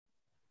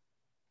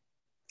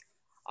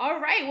All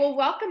right, well,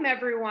 welcome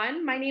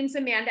everyone. My name's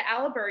Amanda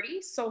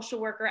Aliberti, social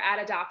worker at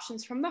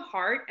Adoptions from the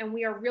Heart, and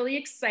we are really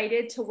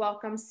excited to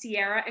welcome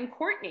SeAyra and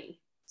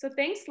Courtney. So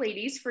thanks,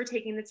 ladies, for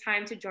taking the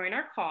time to join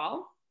our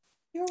call.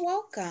 You're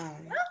welcome.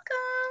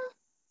 Welcome.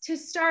 To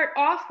start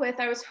off with,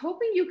 I was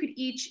hoping you could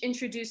each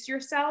introduce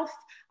yourself,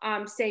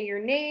 say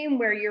your name,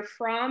 where you're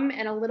from,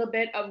 and a little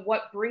bit of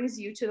what brings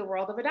you to the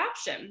world of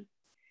adoption.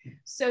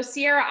 So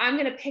SeAyra, I'm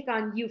gonna pick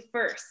on you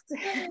first.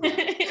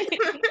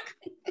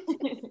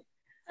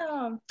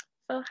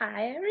 So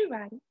hi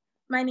everybody.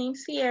 My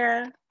name's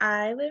SeAyra.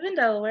 I live in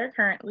Delaware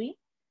currently,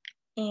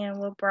 and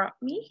what brought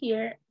me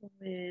here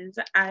was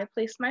I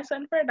placed my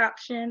son for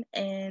adoption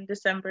in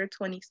December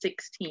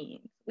 2016.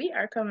 We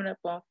are coming up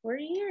on 4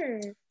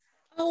 years.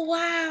 Oh,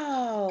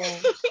 wow.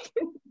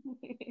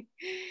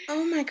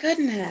 Oh my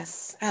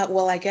goodness.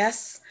 Well, I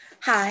guess,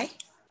 hi,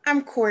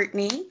 I'm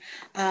Courtney.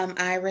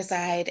 I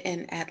reside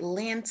in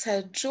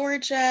Atlanta,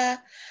 Georgia.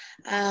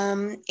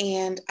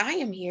 And I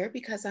am here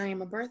because I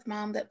am a birth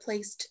mom that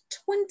placed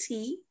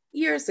 20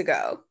 years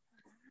ago.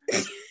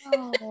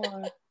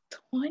 Oh,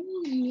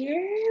 20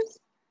 years?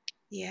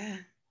 Yeah.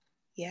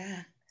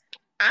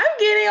 I'm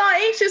getting all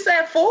anxious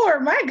at 4.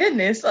 My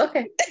goodness.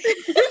 Okay.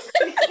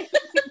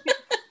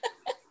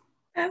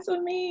 That's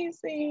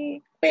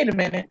amazing. Wait a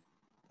minute.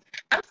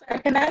 I'm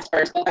sorry. Can I ask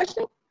first a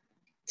question?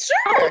 Sure.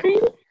 How old are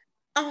you?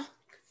 Oh,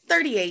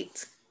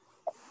 38.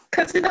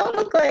 Because you don't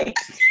look like...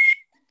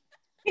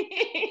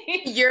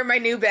 You're my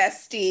new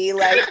bestie.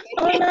 Like,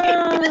 oh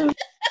no.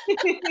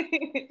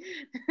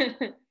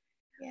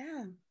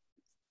 Yeah.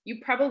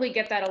 You probably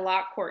get that a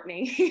lot,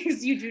 Courtney,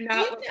 because you do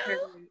not look very...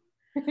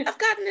 I've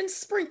gotten in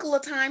sprinkle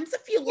of times, a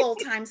few little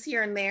times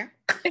here and there.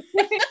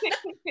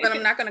 But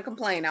I'm not going to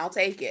complain. I'll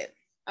take it.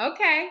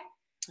 Okay.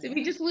 Did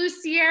we just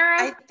lose SeAyra?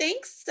 I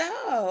think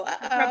so.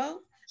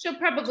 Uh-oh. She'll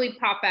probably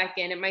pop back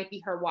in. It might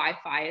be her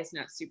Wi-Fi is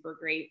not super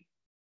great.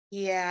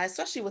 Yeah,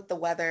 especially with the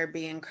weather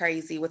being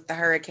crazy with the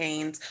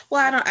hurricanes.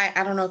 Well,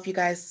 I don't know if you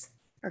guys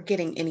are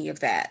getting any of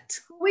that.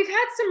 We've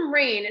had some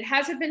rain. It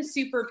hasn't been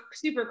super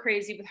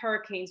crazy with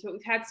hurricanes, but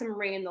we've had some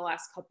rain the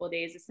last couple of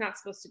days. It's not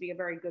supposed to be a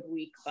very good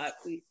week, but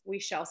we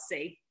shall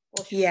see.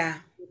 Yeah.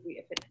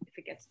 If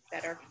it gets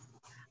better.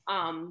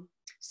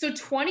 So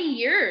 20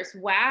 years.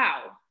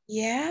 Wow.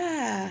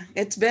 Yeah,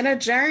 it's been a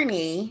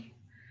journey,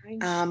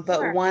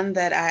 but one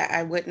that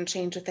I wouldn't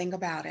change a thing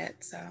about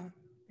it. So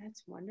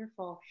that's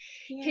wonderful.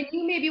 Yeah. Can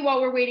you maybe,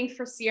 while we're waiting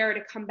for SeAyra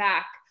to come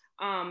back,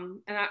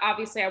 and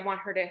obviously I want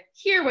her to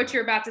hear what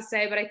you're about to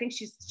say, but I think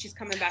she's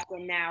coming back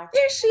in now.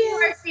 There she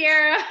is.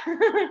 SeAyra.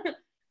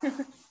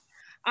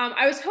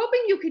 I was hoping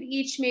you could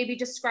each maybe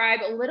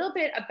describe a little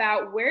bit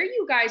about where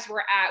you guys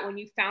were at when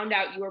you found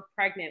out you were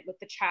pregnant with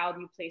the child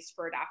you placed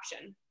for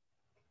adoption.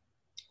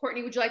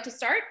 Courtney, would you like to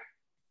start?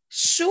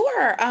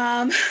 Sure.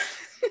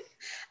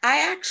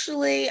 I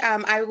actually,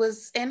 I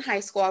was in high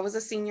school. I was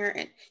a senior.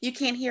 And you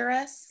can't hear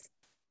us?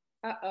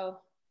 Uh-oh.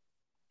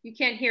 You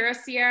can't hear us,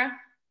 SeAyra?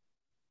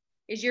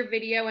 Is your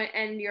video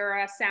and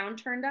your sound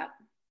turned up?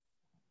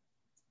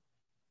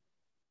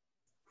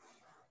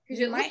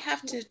 You might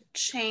have to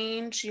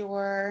change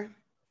your,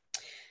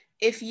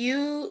 if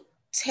you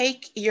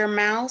take your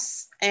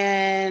mouse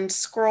and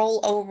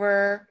scroll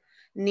over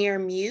near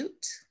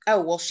mute.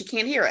 Oh, well, she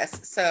can't hear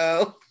us,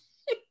 so.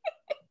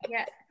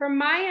 Yeah, from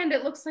my end,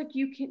 it looks like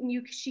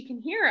she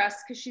can hear us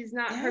because she's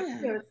not,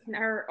 Yeah.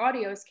 her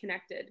audio is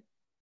connected.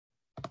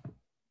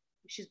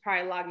 She's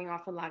probably logging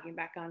off and logging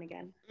back on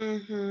again.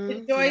 Mm-hmm.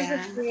 The joys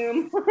of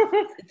Zoom.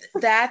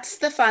 That's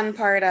the fun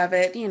part of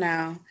it, you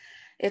know.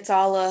 It's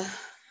all a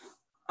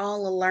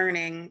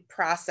learning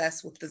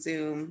process with the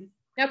Zoom.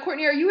 Now,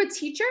 Courtney, are you a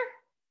teacher?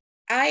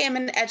 I am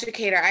an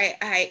educator.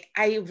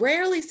 I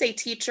rarely say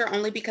teacher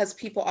only because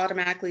people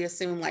automatically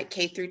assume like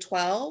K through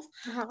 12.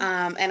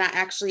 And I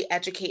actually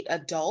educate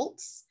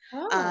adults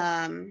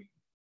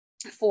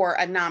for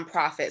a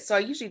nonprofit. So I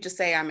usually just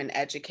say I'm an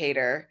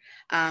educator.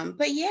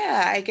 But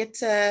yeah, I get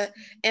to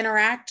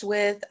interact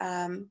with,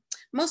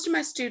 most of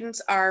my students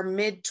are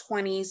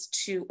mid-20s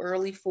to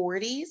early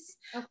 40s.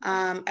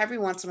 Okay. Every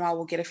once in a while,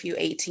 we'll get a few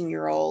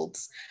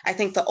 18-year-olds. I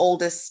think the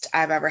oldest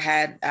I've ever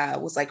had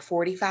was like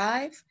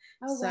 45.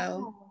 Oh, so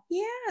wow.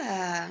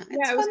 Yeah,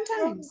 it's fun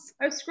times.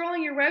 I was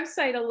scrolling your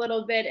website a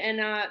little bit, and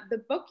the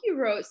book you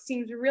wrote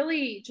seems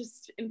really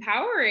just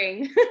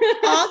empowering.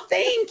 Oh,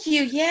 thank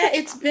you. Yeah,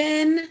 it's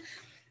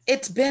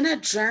been a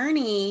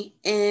journey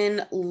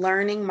in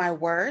learning my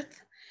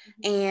worth.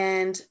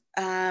 And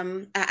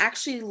I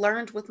actually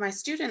learned with my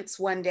students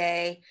one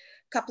day,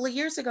 a couple of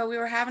years ago, we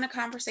were having a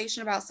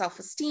conversation about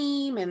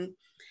self-esteem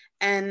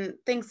and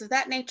things of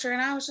that nature.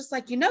 And I was just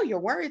like, you're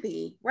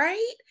worthy,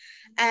 right?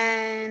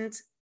 And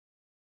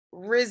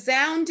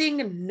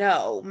resounding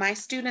no. My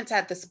students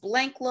had this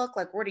blank look,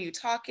 like, what are you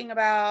talking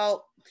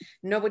about?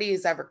 Nobody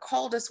has ever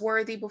called us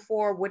worthy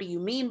before. What do you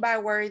mean by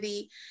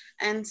worthy?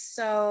 And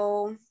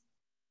so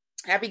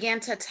I began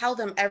to tell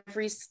them at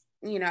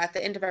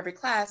the end of every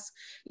class,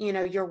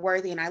 you're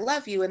worthy and I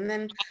love you. And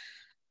then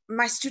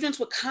my students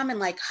would come and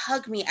like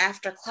hug me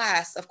after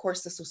class. Of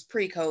course, this was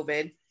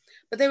pre-COVID,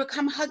 but they would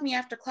come hug me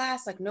after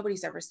class. Like,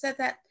 nobody's ever said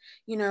that,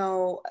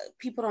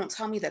 people don't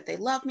tell me that they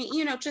love me,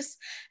 and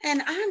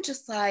I'm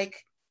just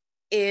like,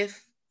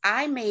 if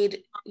I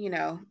made,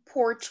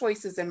 poor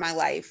choices in my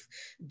life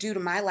due to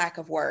my lack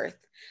of worth,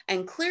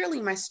 and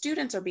clearly my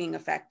students are being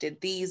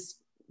affected, these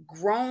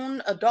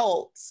grown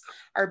adults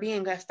are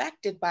being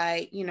affected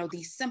by,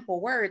 these simple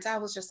words. I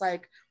was just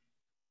like,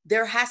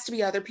 there has to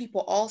be other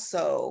people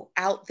also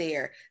out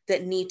there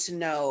that need to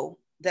know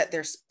that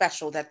they're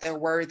special, that they're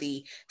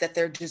worthy, that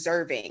they're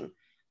deserving.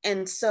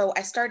 And so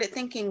I started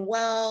thinking,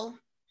 well,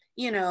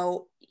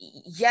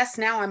 yes,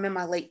 now I'm in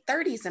my late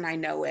 30s and I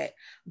know it,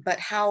 but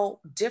how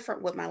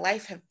different would my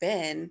life have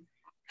been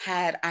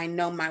had I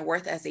known my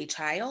worth as a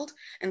child?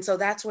 And so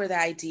that's where the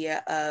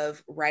idea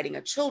of writing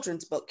a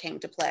children's book came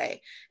to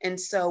play. And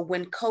so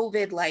when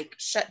COVID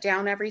shut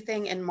down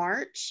everything in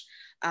March,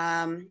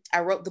 I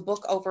wrote the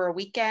book over a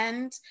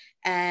weekend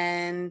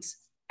and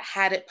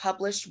had it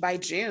published by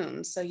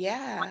June. So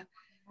yeah.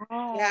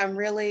 Yeah, I'm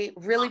really,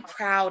 really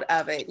proud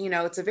of it.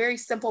 It's a very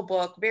simple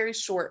book, very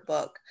short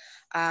book,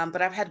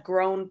 but I've had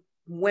grown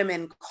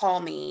women call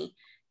me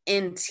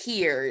in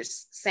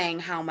tears saying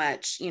how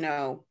much,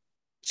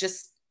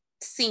 just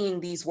seeing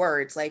these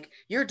words, like,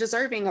 you're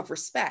deserving of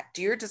respect,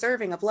 you're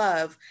deserving of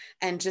love,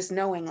 and just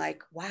knowing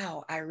like,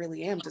 wow, I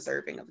really am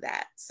deserving of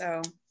that.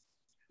 So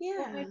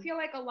yeah. Well, I feel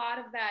like a lot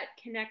of that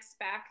connects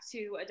back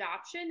to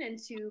adoption and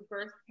to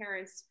birth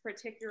parents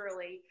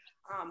particularly.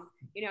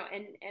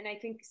 And I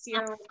think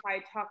SeAyra will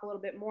probably talk a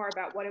little bit more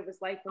about what it was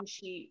like when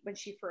she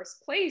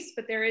first placed,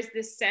 but there is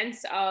this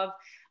sense of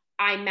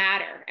I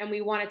matter, and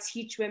we want to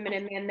teach women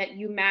and men that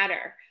you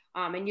matter.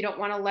 And you don't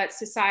want to let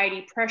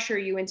society pressure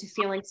you into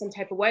feeling some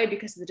type of way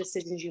because of the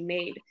decisions you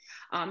made.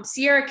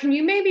 SeAyra, can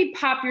you maybe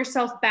pop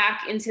yourself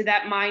back into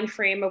that mind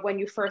frame of when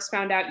you first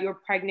found out you were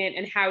pregnant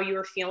and how you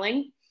were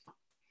feeling?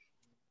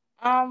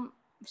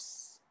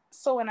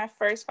 So when I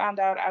first found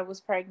out I was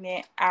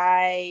pregnant,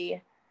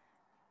 I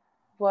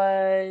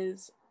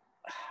was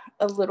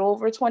a little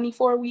over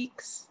 24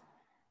 weeks.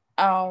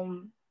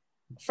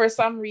 For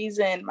some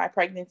reason, my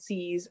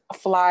pregnancies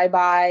fly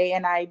by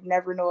and I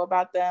never know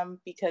about them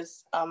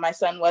because my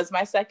son was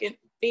my second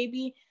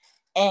baby.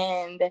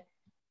 And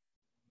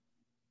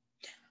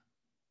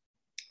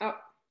oh,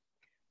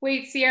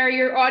 wait, SeAyra,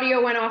 your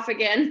audio went off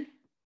again.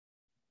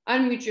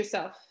 Unmute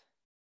yourself.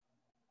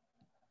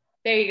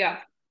 There you go.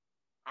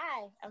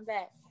 Hi, I'm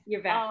back.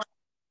 You're back.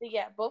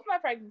 Yeah, both my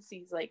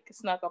pregnancies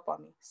snuck up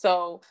on me.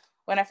 So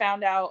when I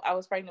found out I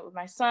was pregnant with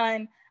my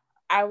son,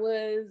 I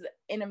was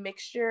in a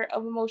mixture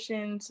of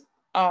emotions,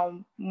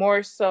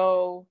 more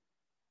so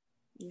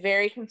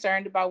very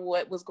concerned about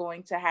what was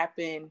going to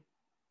happen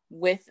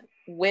with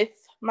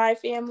my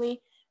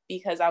family,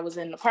 because I was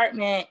in an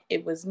apartment.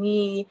 It was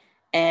me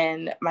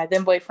and my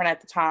then boyfriend at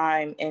the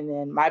time, and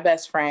then my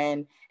best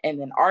friend, and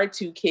then our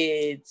two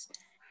kids.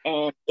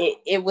 And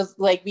it was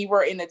like we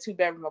were in a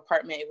 2-bedroom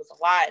apartment. It was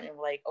a lot. And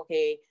we're like,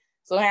 okay,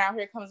 so now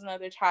here comes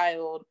another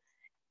child.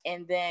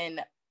 And then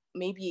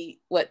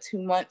maybe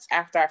 2 months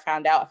after I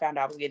found out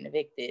I was getting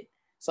evicted.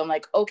 So I'm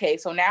like, okay,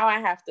 so now I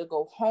have to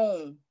go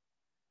home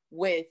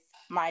with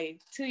my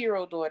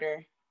 2-year-old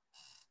daughter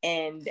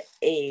and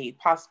a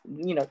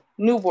possible,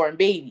 newborn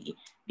baby,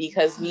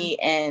 because me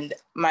and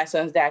my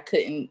son's dad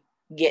couldn't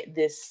get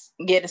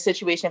a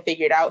situation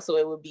figured out. So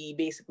it would be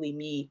basically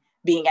me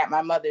being at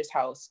my mother's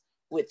house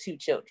with 2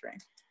 children.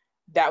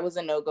 That was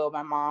a no-go.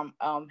 My mom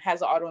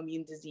has an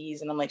autoimmune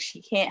disease, and I'm like,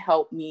 she can't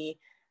help me,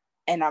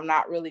 and I'm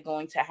not really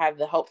going to have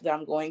the help that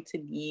I'm going to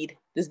need.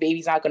 This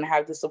baby's not going to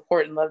have the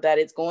support and love that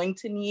it's going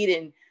to need.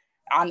 And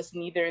honestly,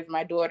 neither is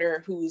my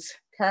daughter, who's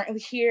currently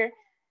here.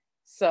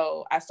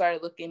 So I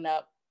started looking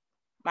up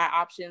my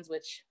options,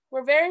 which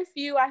were very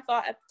few, I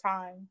thought, at the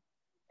time.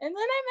 And then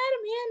I met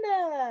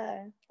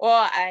Amanda.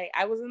 Well,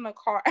 I was in the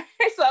car.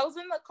 So I was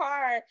in the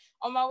car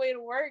on my way to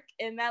work,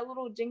 and that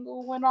little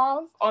jingle went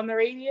off on the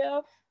radio.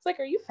 It's like,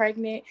 are you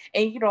pregnant?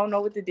 And you don't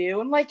know what to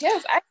do. I'm like,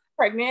 yes, I'm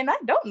pregnant and I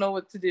don't know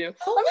what to do.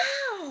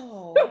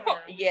 Oh, wow.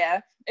 Yeah.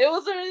 It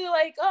was really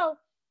like, oh,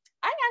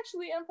 I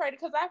actually am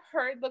pregnant, because I've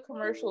heard the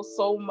commercial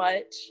so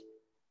much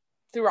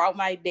throughout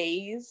my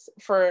days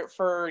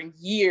for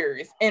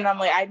years. And I'm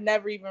like, I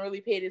never even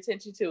really paid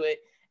attention to it.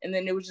 And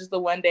then it was just the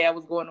one day I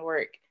was going to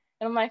work.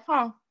 And I'm like,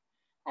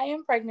 I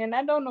am pregnant.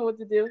 I don't know what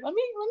to do. Let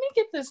me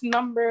get this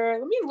number.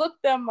 Let me look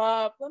them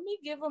up. Let me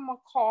give them a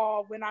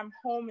call when I'm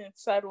home and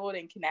settled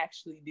and can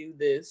actually do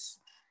this.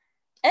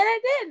 And I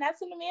did. And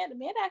that's when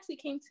Amanda actually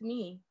came to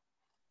me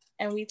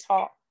and we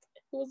talked.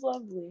 It was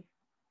lovely,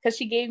 because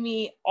she gave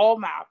me all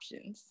my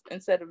options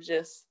instead of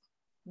just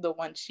the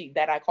one sheet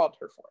that I called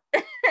her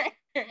for.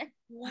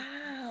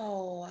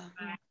 Wow.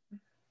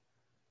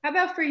 How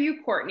about for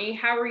you, Courtney?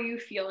 How were you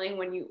feeling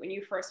when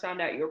you first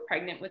found out you were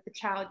pregnant with the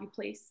child you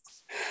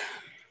placed?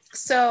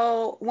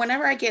 So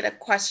whenever I get a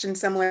question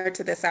similar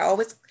to this, I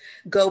always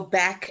go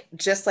back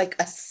just like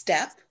a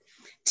step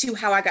to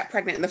how I got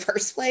pregnant in the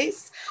first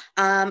place.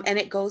 And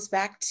it goes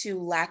back to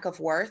lack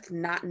of worth,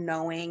 not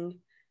knowing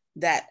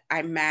that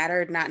I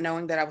mattered, not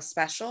knowing that I was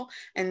special.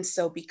 And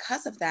so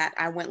because of that,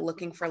 I went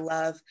looking for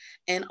love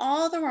in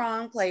all the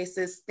wrong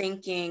places,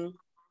 thinking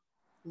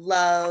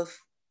love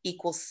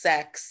equals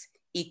sex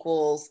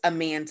equals a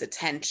man's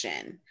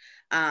attention.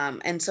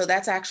 And so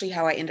that's actually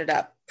how I ended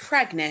up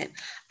pregnant.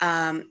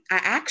 I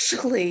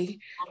actually,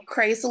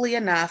 crazily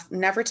enough,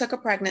 never took a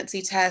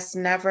pregnancy test,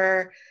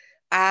 never.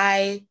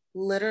 I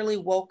literally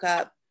woke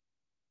up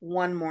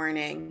one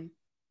morning,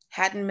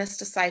 hadn't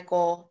missed a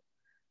cycle,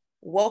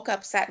 woke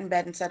up, sat in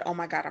bed and said, oh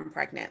my God, I'm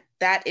pregnant.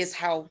 That is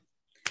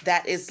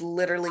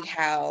literally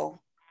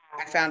how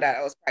I found out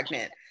I was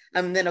pregnant.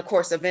 Then of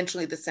course,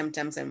 eventually the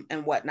symptoms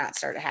and whatnot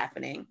started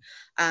happening.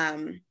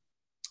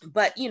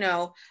 But, you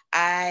know,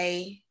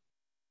 I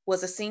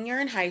was a senior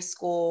in high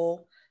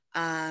school,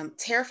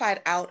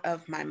 terrified out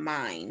of my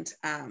mind,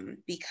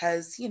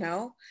 because, you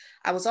know,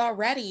 I was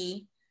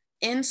already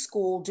in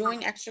school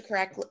doing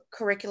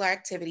extracurricular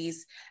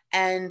activities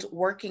and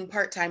working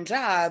part-time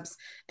jobs.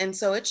 And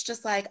so it's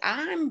just like,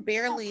 I'm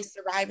barely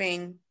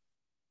surviving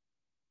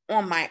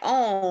on my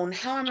own.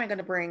 How am I going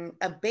to bring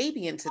a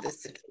baby into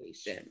this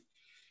situation?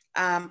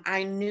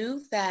 I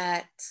knew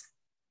that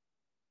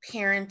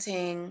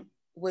parenting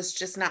was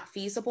just not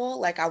feasible.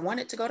 Like, I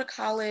wanted to go to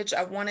college.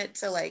 I wanted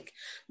to like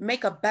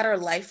make a better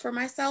life for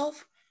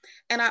myself.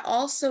 And I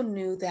also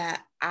knew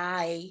that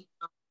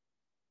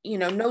you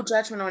know, no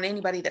judgment on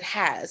anybody that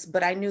has,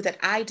 but I knew that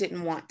I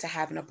didn't want to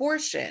have an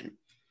abortion.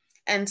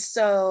 And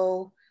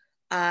so,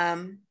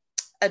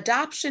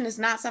 adoption is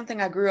not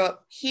something I grew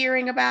up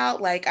hearing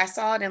about. Like, I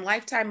saw it in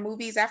Lifetime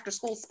movies, after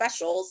school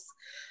specials.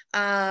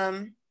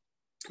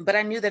 But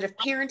I knew that if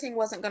parenting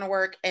wasn't going to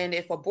work and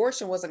if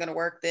abortion wasn't going to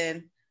work,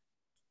 then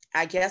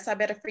I guess I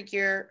better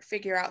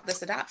figure out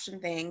this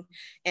adoption thing.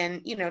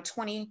 And, you know,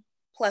 20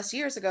 plus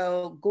years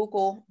ago,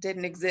 Google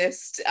didn't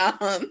exist.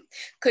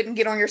 Couldn't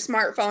get on your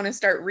smartphone and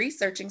start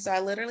researching. So I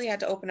literally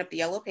had to open up the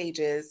yellow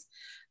pages.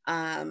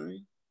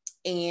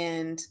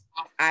 And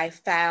I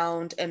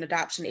found an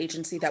adoption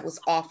agency that was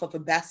off of a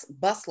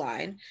bus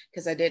line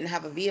because I didn't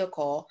have a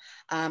vehicle,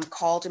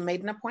 called and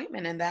made an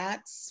appointment. And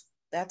that's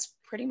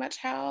pretty much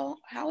how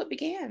it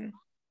began.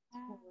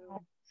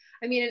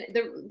 I mean,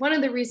 one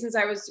of the reasons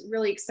I was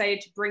really excited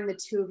to bring the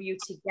two of you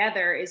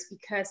together is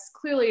because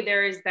clearly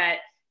there is the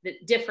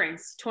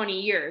difference,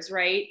 20 years,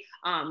 right?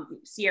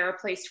 SeAyra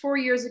placed 4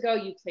 years ago,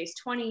 you placed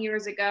 20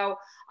 years ago.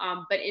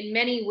 But in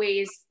many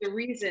ways, the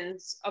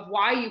reasons of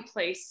why you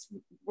placed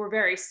were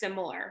very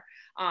similar.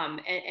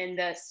 And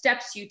the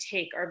steps you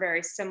take are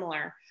very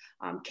similar.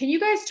 Can you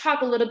guys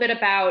talk a little bit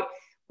about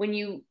when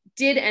you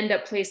did end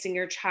up placing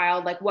your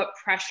child, like what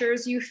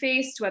pressures you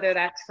faced, whether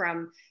that's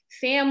from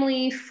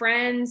family,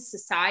 friends,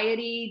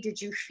 society? Did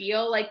you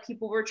feel like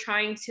people were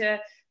trying to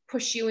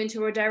push you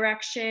into a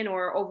direction,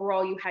 or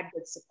overall you had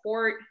good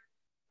support?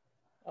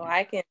 Oh,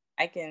 I can.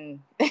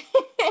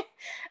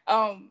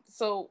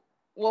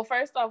 Well,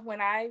 first off,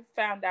 when I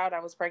found out I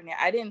was pregnant,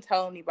 I didn't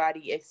tell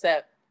anybody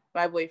except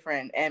my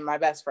boyfriend and my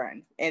best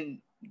friend. And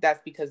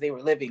that's because they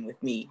were living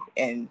with me,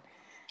 and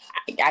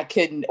I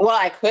couldn't, well,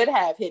 I could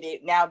have hid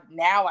it. Now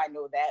I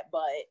know that,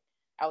 but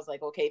I was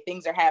like, okay,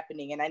 things are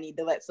happening and I need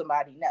to let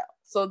somebody know.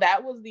 So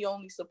that was the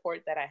only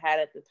support that I had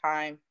at the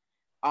time.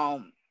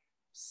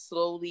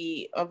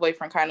 Slowly, my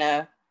boyfriend kind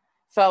of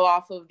fell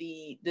off of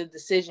the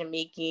decision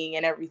making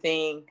and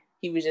everything.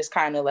 He was just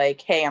kind of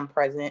like, hey, I'm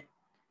present.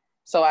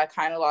 So I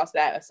kind of lost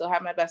that. I still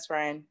have my best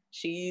friend.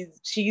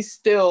 She's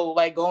still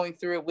like going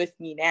through it with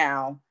me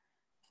now.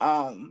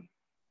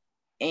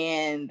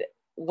 And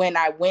when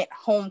I went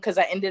home, because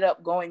I ended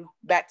up going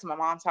back to my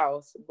mom's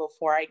house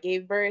before I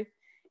gave birth,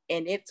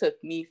 and it took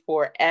me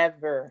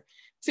forever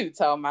to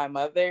tell my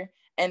mother.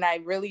 And I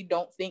really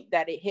don't think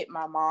that it hit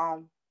my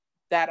mom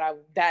that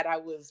I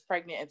was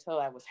pregnant until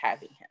I was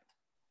having him.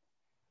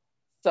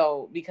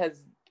 So,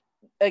 because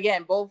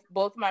again, both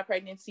my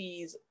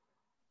pregnancies,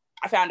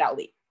 I found out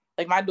late.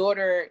 Like my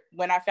daughter,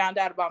 when I found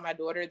out about my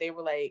daughter, they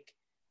were like,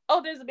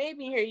 oh, there's a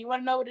baby here. You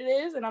want to know what it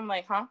is? And I'm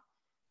like, huh?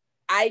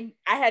 I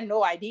had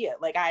no idea.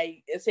 Like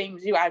same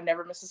as you, I've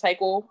never missed a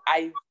cycle.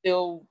 I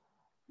still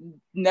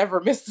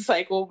never missed a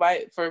cycle.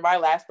 For my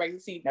last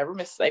pregnancy, never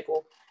missed a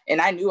cycle. And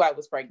I knew I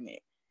was pregnant.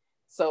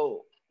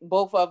 So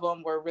both of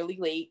them were really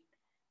late.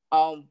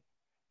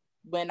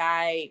 When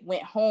I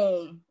went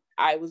home,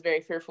 I was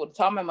very fearful to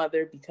tell my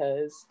mother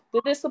because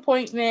the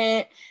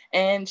disappointment,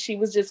 and she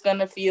was just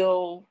gonna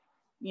feel,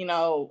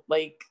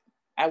 like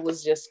I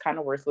was just kind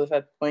of worthless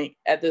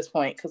at this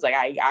point, because like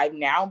I'm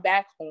now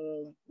back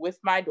home with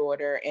my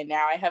daughter, and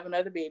now I have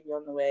another baby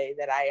on the way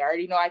that I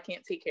already know I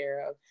can't take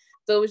care of.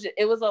 So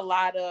it was a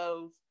lot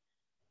of,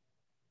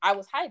 I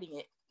was hiding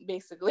it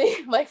basically,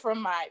 like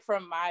from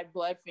my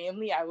blood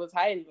family. I was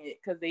hiding it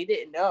because they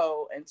didn't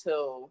know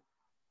until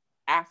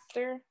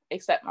after,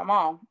 except my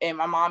mom, and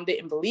my mom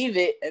didn't believe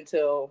it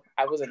until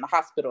I was in the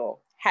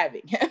hospital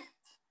having him.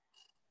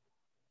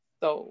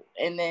 So,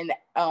 and then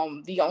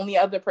the only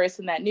other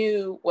person that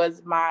knew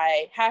was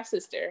my half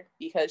sister,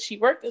 because she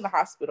worked in the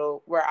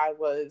hospital where I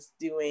was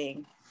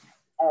doing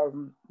not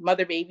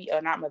mother baby.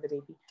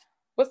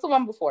 What's the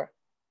one before?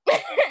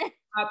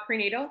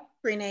 Prenatal?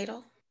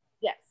 Prenatal.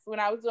 Yes, when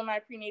I was doing my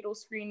prenatal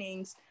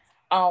screenings,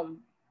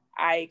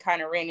 I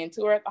kind of ran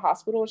into her at the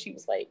hospital. She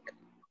was like,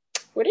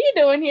 "What are you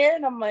doing here?"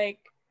 And I'm like,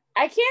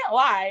 "I can't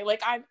lie.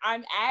 Like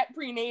I'm at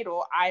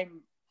prenatal. I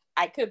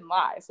couldn't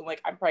lie. So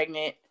like I'm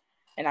pregnant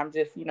and I'm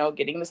just,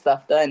 getting the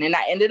stuff done." And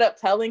I ended up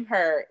telling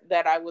her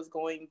that I was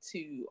going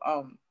to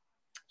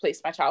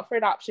place my child for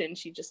adoption.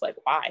 She just like,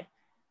 "Why?"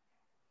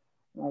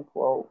 I'm like,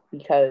 "Well,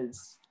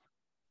 because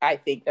I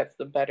think that's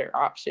the better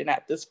option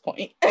at this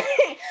point."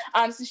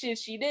 Honestly,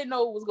 she didn't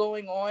know what was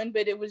going on,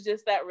 but it was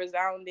just that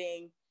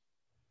resounding,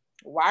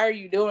 "Why are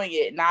you doing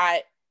it?"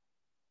 Not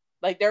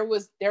like there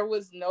was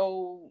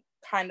no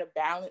kind of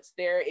balance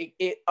there.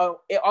 It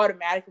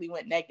automatically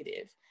went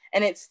negative,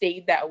 and it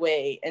stayed that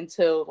way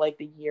until like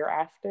the year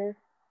after.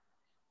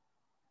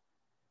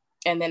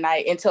 And then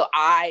until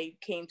I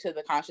came to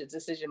the conscious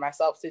decision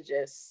myself to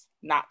just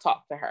not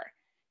talk to her,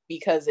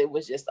 because it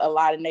was just a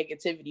lot of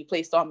negativity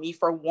placed on me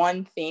for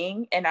one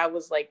thing. And I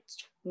was like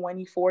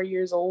 24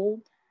 years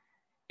old.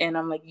 And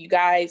I'm like, you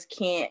guys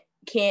can't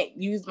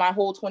use my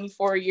whole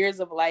 24 years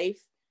of life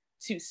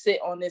to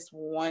sit on this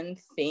one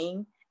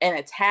thing and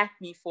attack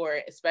me for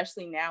it,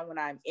 especially now when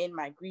I'm in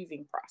my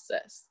grieving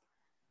process.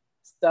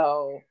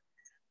 So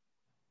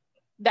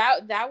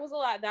that was a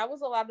lot. That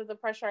was a lot of the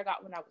pressure I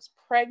got when I was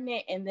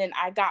pregnant. And then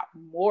I got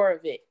more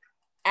of it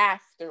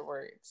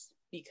afterwards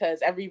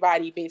because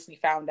everybody basically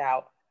found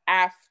out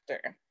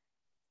after.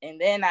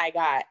 And then I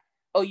got,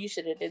 "Oh, you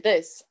should have did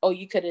this. Oh,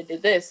 you could have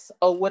did this.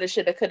 Oh, woulda,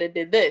 shoulda, coulda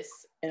did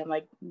this." And I'm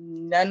like,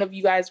 none of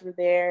you guys were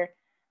there.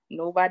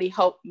 Nobody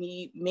helped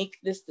me make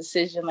this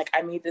decision. Like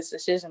I made this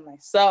decision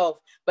myself,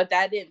 but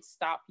that didn't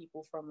stop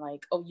people from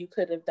like, "Oh, you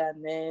could have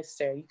done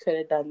this or you could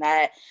have done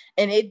that."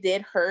 And it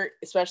did hurt,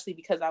 especially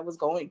because I was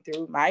going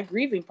through my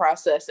grieving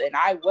process and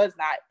I was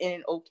not in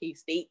an okay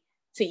state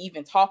to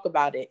even talk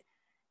about it.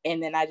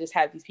 And then I just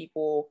had these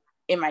people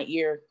in my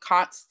ear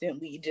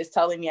constantly just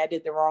telling me I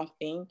did the wrong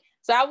thing.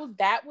 So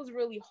that was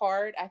really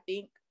hard. I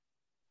think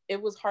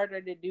it was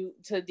harder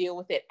to deal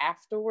with it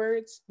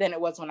afterwards than it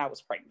was when I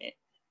was pregnant.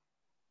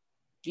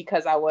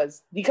 Because I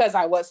was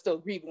still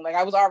grieving. Like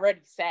I was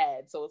already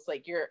sad. So it's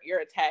like you're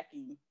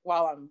attacking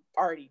while I'm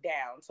already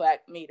down. So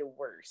that made it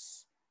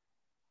worse.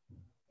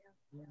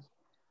 Yeah.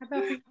 How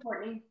about you,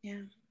 Courtney?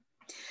 Yeah.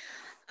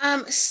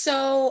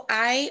 So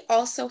I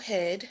also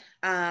hid.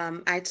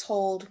 I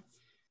told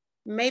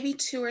maybe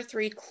 2 or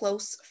 3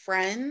 close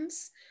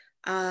friends.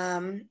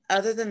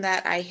 Other than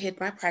that, I hid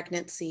my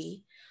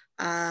pregnancy.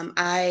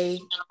 I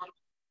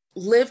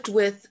lived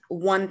with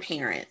one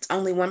parent.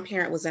 Only one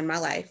parent was in my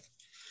life.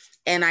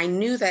 And I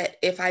knew that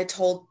if I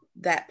told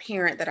that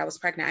parent that I was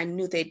pregnant, I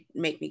knew they'd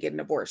make me get an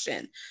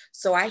abortion.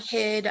 So I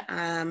hid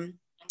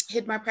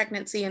my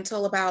pregnancy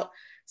until about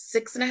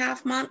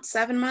 6.5 months,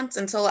 7 months,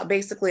 until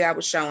basically I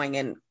was showing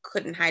and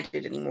couldn't hide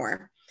it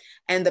anymore.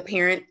 And the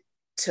parent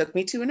took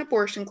me to an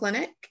abortion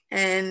clinic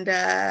and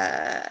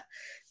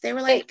they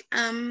were like,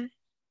 "I'm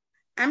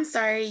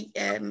sorry,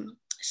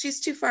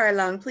 she's too far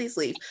along, please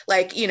leave."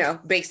 Like,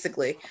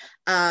 basically.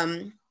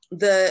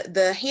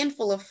 The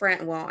handful of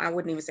friends, well, I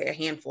wouldn't even say a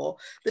handful,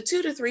 the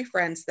 2 to 3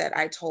 friends that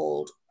I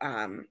told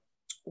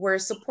were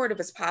as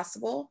supportive as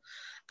possible.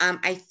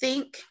 I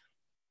think,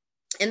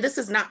 and this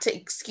is not to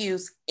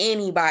excuse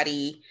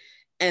anybody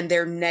and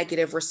their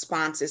negative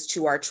responses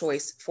to our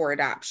choice for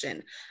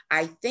adoption.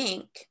 I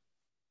think,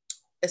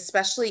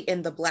 especially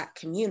in the Black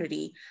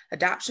community,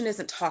 adoption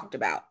isn't talked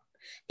about.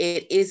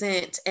 It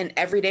isn't an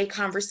everyday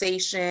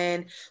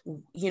conversation.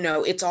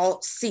 It's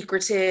all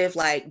secretive,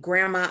 like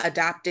grandma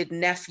adopted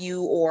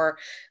nephew or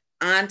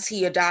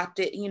auntie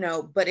adopted,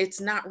 but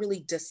it's not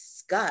really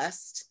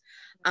discussed.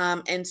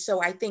 And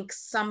so I think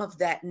some of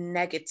that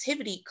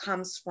negativity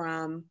comes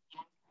from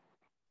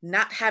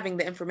not having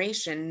the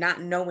information, not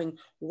knowing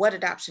what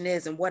adoption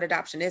is and what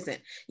adoption isn't.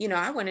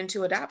 I went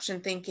into adoption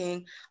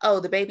thinking,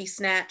 oh, the baby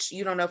snatched,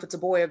 you don't know if it's a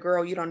boy or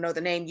girl, you don't know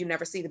the name, you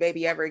never see the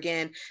baby ever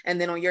again.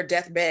 And then on your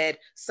deathbed,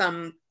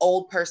 some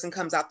old person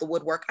comes out the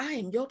woodwork, "I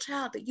am your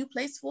child that you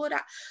placed for it."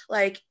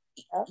 Like,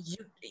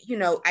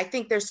 I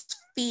think there's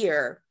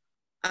fear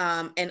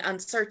and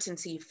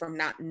uncertainty from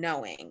not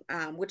knowing,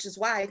 which is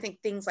why I think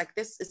things like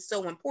this is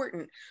so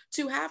important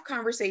to have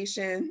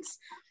conversations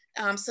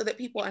so that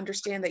people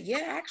understand that, yeah,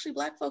 actually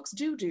Black folks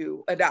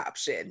do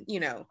adoption.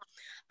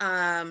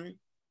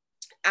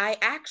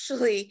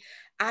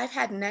 I've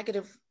had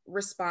negative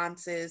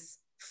responses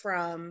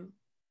from,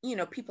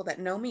 people that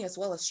know me as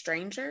well as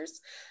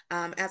strangers.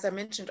 As I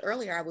mentioned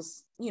earlier, I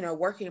was,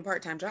 working a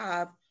part-time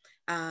job,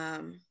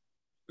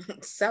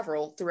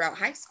 several throughout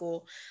high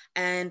school.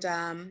 And,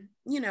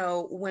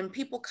 when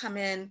people come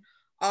in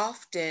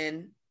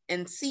often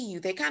and see you,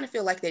 they kind of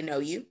feel like they know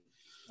you.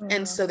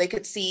 And so they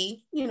could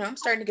see, I'm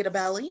starting to get a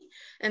belly.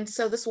 And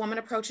so this woman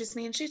approaches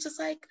me and she's just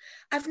like,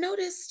 "I've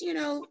noticed,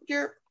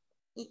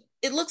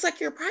 it looks like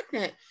you're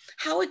pregnant.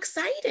 How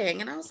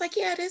exciting." And I was like,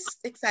 "Yeah, it is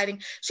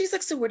exciting." She's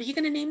like, "So what are you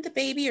going to name the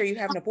baby? Are you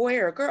having a boy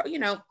or a girl?"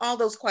 All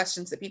those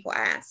questions that people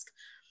ask.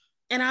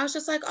 And I was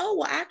just like, "Oh,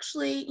 well,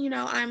 actually,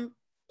 I'm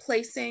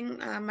placing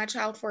my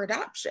child for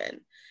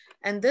adoption."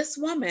 And this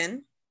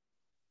woman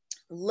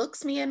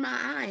looks me in my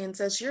eye and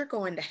says, "You're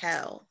going to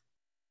hell."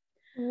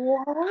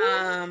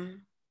 What?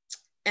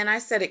 And I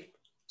said,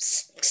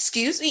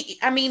 "Excuse me?"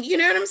 I mean, you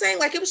know what I'm saying?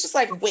 Like, it was just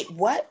like, wait,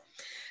 what?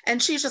 And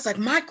she's just like,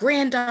 "My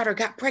granddaughter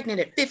got pregnant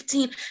at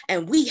 15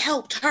 and we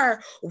helped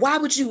her. Why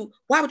would you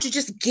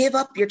just give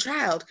up your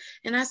child?"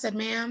 And I said,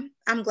 "Ma'am,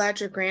 I'm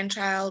glad your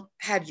grandchild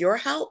had your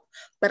help,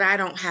 but I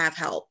don't have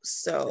help."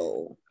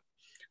 So,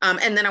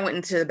 and then I went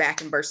into the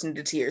back and burst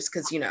into tears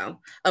because,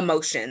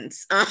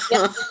 emotions.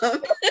 Yeah.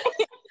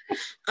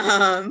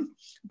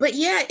 But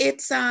yeah,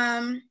 it's,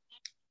 and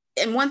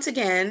once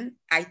again,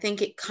 I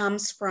think it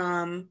comes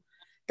from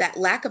that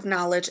lack of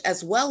knowledge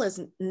as well as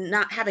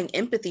not having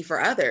empathy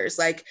for others.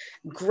 Like,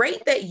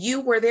 great that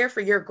you were there for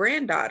your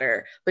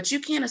granddaughter, but you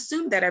can't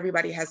assume that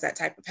everybody has that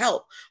type of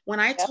help. When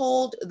I Yep.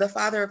 told the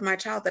father of my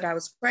child that I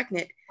was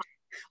pregnant,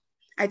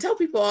 I tell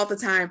people all the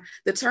time,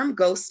 the term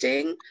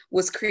ghosting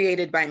was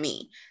created by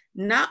me.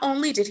 Not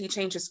only did he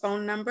change his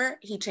phone number,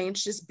 he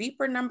changed his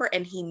beeper number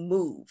and he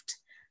moved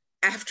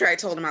after I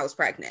told him I was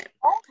pregnant.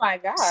 Oh my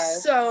gosh.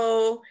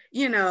 So,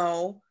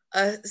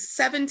 a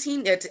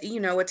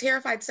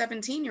terrified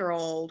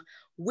 17-year-old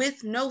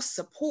with no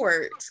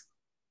support,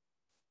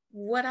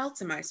 what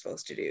else am I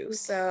supposed to do?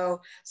 So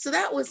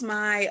that was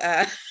my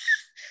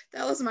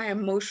that was my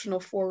emotional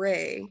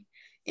foray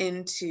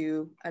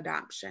into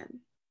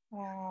adoption.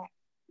 Wow.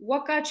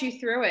 What got you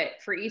through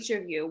it for each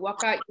of you? What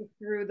got you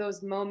through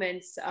those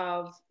moments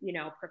of,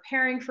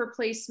 preparing for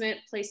placement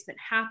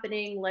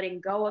happening, letting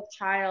go of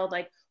child?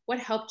 Like, what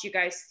helped you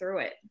guys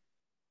through it?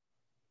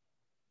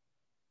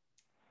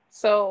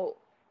 So,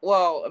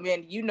 well, I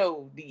mean,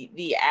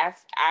 the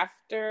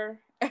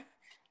after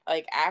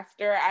like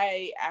after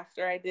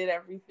I did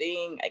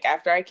everything, like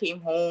after I came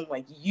home,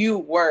 like you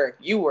were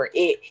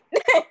it.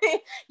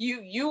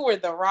 You were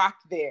the rock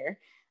there.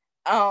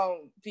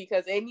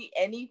 Because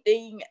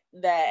anything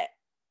that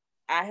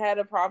I had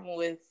a problem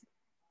with,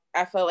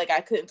 I felt like I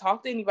couldn't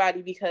talk to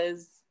anybody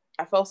because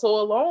I felt so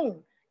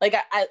alone. Like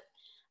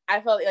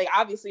I felt like,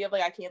 obviously, I'm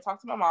like, I can't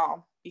talk to my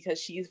mom because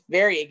she's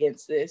very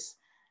against this.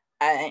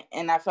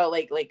 And I felt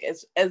like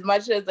as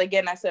much as,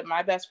 again, I said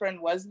my best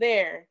friend was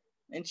there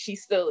and she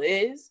still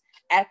is,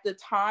 at the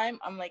time,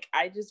 I'm like,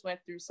 I just went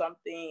through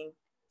something,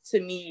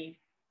 to me,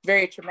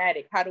 very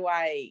traumatic. How do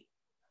I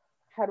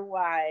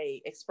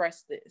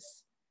express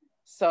this?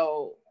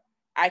 So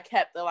I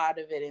kept a lot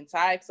of it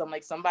inside because I'm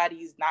like,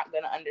 somebody's not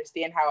going to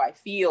understand how I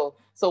feel.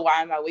 So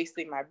why am I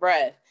wasting my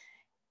breath?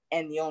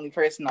 And the only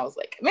person I was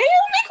like, maybe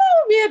let me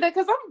call Amanda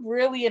because I'm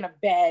really in a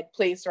bad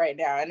place right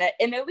now. And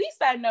at least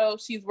I know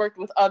she's worked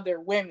with other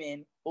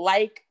women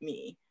like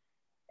me.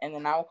 And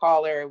then I would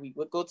call her. We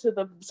would go to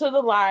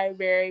the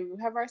library. We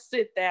would have our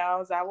sit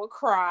downs. I would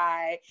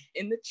cry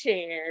in the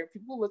chair.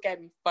 People look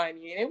at me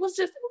funny, and it was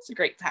a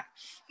great time.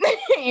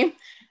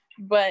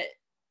 But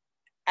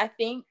I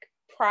think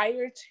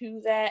prior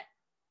to that,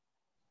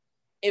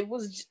 it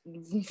was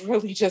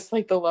really just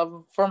like the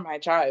love for my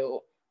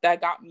child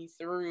that got me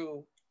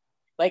through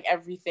like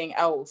everything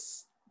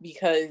else,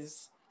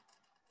 because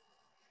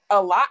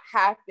a lot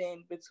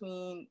happened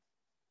between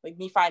like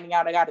me finding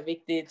out I got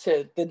evicted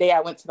to the day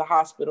I went to the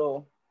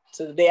hospital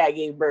to the day I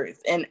gave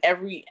birth. And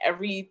every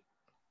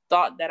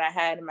thought that I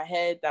had in my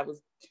head that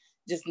was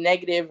just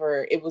negative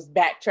or it was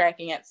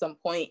backtracking at some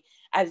point,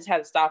 I just had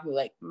to stop me.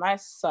 Like, my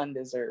son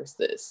deserves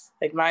this.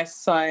 Like, my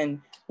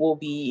son will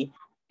be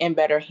in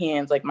better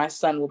hands. Like, my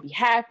son will be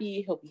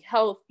happy, he'll be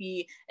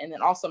healthy. And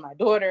then also my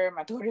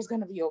daughter's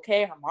gonna be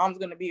okay, her mom's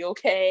gonna be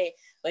okay.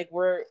 Like,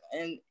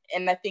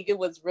 and I think it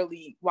was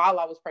really, while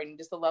I was pregnant,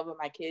 just the love of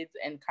my kids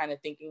and kind of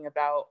thinking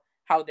about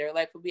how their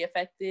life would be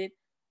affected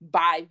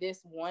by this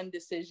one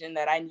decision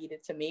that I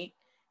needed to make,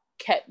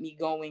 kept me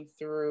going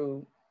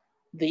through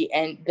the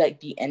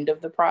end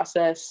of the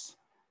process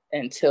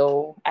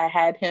until I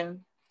had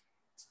him.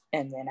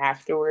 And then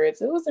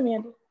afterwards, it was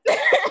Amanda.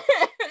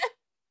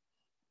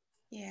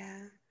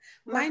 Yeah.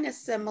 Mine is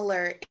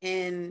similar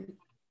in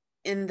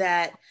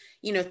that,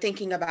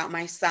 thinking about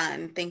my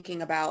son,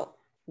 thinking about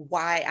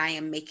why I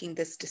am making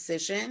this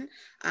decision,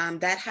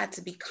 that had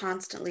to be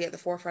constantly at the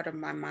forefront of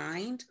my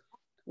mind.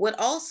 What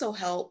also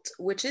helped,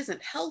 which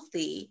isn't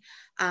healthy,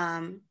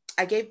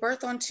 I gave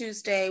birth on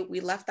Tuesday. We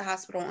left the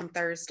hospital on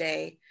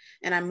Thursday,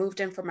 and I moved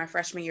in for my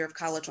freshman year of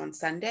college on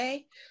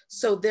Sunday.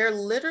 So there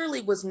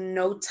literally was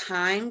no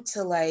time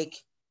to like,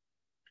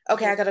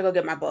 okay, I gotta go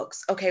get my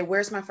books. Okay,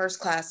 where's my first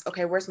class?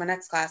 Okay, where's my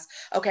next class?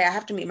 Okay, I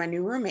have to meet my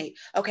new roommate.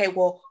 Okay,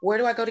 well, where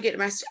do I go to get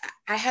my,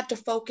 I had to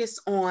focus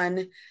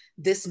on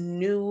this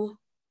new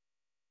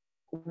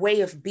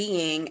way of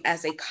being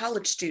as a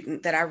college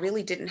student that I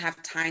really didn't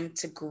have time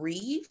to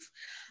grieve.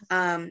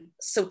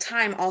 So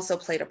time also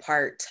played a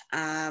part,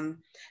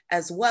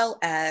 as well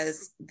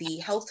as the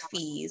health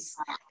fees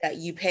that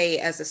you pay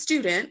as a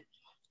student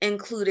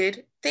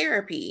included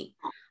therapy.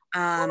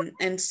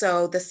 And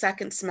so the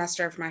second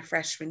semester of my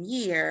freshman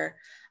year,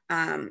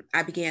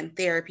 I began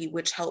therapy,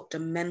 which helped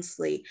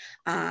immensely.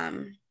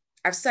 I've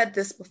said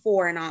this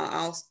before, and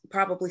I'll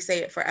probably say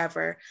it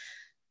forever.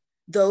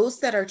 Those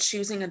that are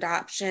choosing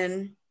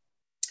adoption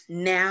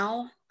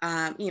now,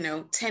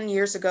 10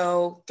 years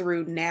ago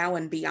through now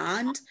and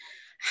beyond,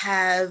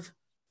 have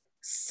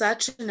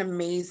such an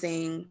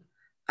amazing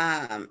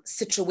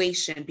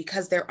situation,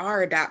 because there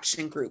are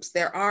adoption groups,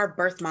 there are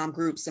birth mom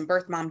groups and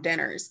birth mom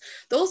dinners.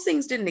 Those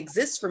things didn't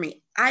exist for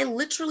me. I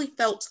literally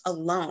felt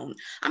alone.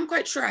 I'm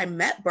quite sure I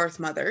met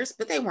birth mothers,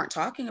 but they weren't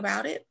talking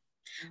about it.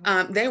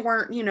 They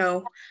weren't,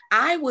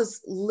 I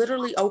was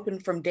literally open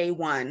from day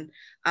one.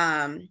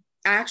 I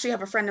actually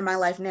have a friend in my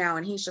life now,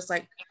 and he's just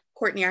like,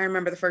 Courtney, I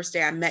remember the first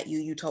day I met you,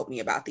 you told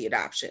me about the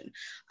adoption.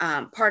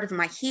 Part of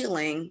my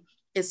healing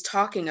is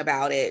talking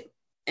about it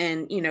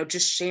and,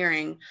 just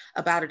sharing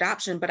about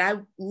adoption. But I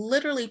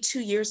literally 2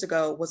 years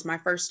ago was my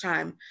first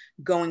time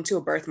going to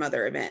a birth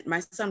mother event. My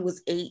son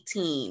was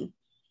 18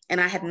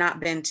 and I had not,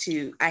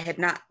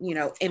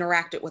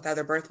 interacted with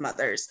other birth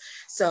mothers.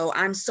 So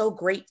I'm so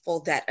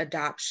grateful that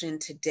adoption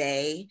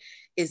today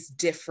is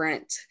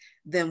different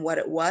than what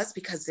it was,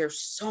 because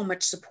there's so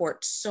much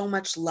support, so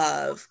much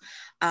love,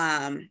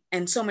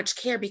 and so much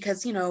care.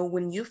 Because,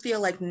 when you feel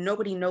like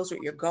nobody knows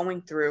what you're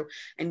going through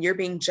and you're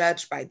being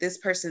judged by this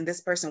person,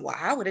 well,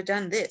 I would have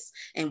done this.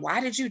 And why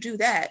did you do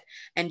that?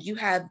 And you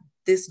have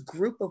this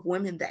group of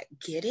women that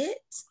get it.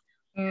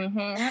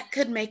 Mm-hmm. That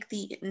could make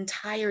the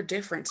entire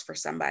difference for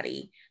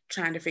somebody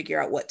trying to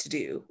figure out what to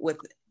do with,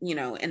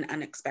 an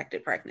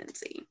unexpected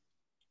pregnancy.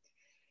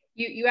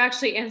 You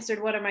actually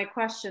answered one of my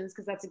questions,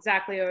 because that's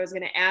exactly what I was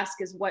going to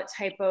ask, is what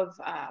type of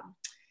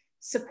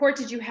support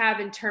did you have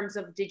in terms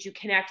of, did you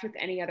connect with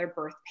any other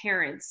birth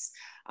parents?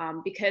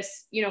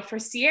 Because, for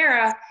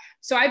SeAyra,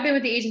 so I've been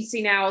with the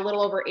agency now a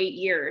little over 8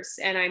 years,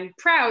 and I'm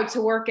proud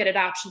to work at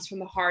Adoptions from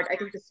the Heart. I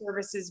think the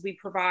services we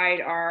provide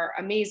are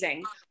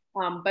amazing.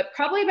 But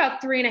probably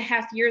about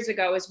 3.5 years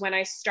ago is when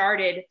I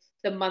started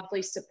the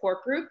monthly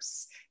support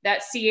groups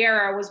that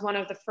SeAyra was one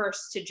of the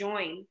first to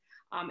join.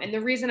 And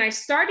the reason I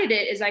started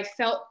it is I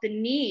felt the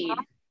need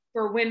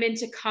for women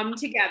to come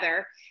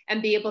together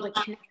and be able to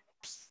connect.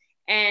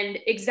 And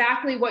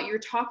exactly what you're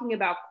talking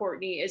about,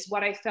 Courtney, is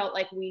what I felt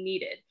like we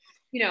needed.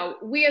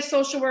 We as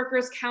social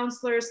workers,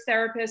 counselors,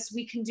 therapists,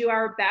 we can do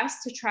our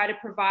best to try to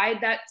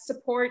provide that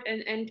support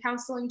and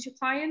counseling to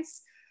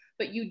clients,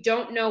 but you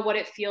don't know what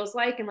it feels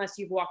like unless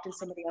you've walked in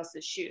somebody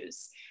else's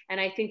shoes. And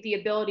I think the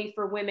ability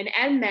for women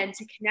and men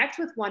to connect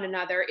with one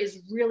another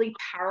is really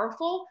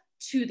powerful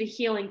to the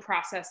healing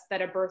process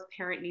that a birth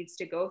parent needs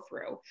to go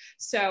through.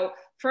 So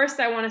first,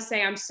 I want to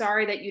say I'm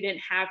sorry that you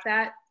didn't have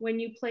that when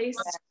you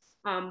placed,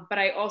 but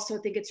I also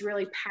think it's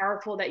really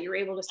powerful that you're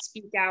able to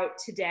speak out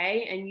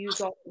today and use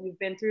all that you've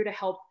been through to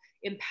help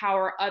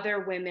empower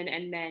other women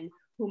and men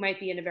who might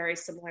be in a very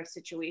similar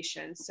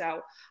situation.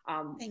 So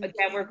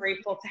again, we're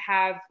grateful to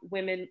have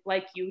women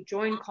like you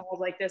join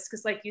calls like this,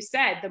 because like you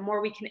said, the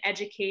more we can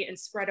educate and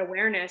spread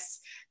awareness,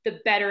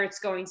 the better it's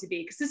going to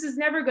be, because this is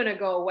never going to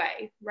go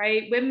away,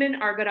 right? Women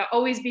are going to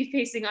always be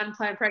facing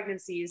unplanned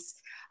pregnancies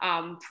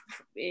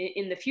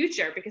in the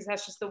future, because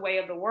that's just the way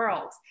of the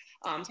world.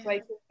 So I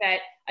think that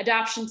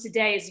adoption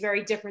today is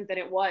very different than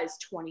it was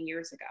 20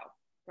 years ago,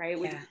 right?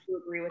 Would you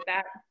agree with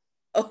that?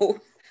 Oh,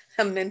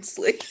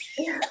 immensely.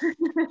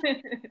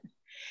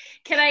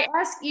 Can I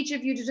ask each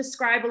of you to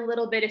describe a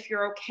little bit, if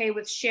you're okay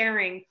with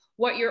sharing,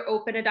 what your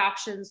open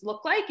adoptions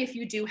look like, if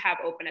you do have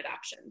open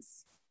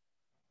adoptions?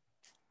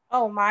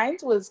 Oh, mine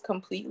was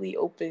completely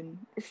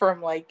open from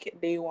like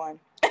day one.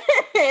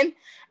 And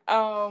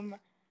I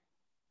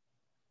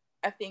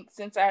think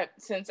since I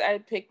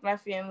picked my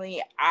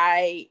family,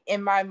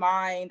 in my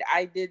mind,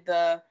 I did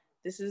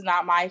this is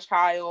not my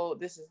child,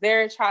 this is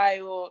their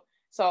child.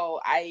 So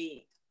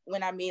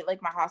when I made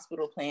like my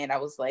hospital plan, I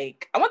was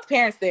like, I want the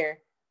parents there.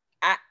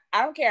 I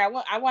don't care.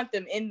 I want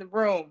them in the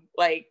room.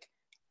 Like,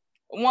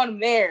 I want them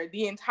there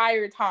the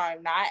entire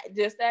time, not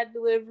just at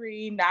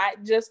delivery,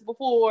 not just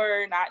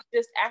before, not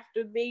just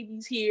after the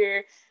baby's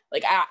here.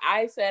 Like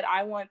I said,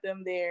 I want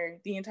them there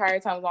the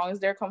entire time, as long as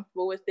they're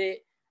comfortable with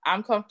it.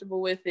 I'm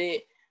comfortable with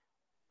it.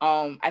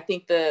 I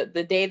think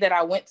the day that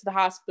I went to the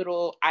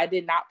hospital, I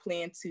did not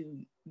plan to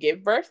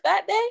give birth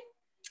that day.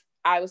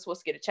 I was supposed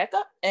to get a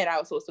checkup and I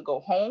was supposed to go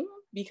home,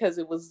 because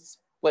it was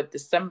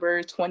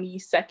December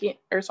 22nd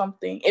or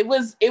something. It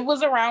was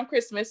around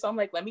Christmas. So I'm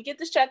like, let me get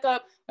this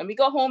checkup. Let me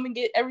go home and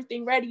get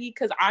everything ready,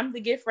 because I'm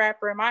the gift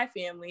wrapper in my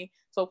family.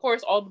 So of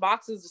course, all the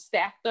boxes are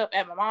stacked up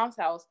at my mom's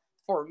house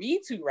for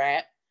me to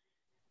wrap.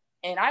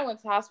 And I went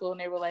to the hospital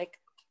and they were like,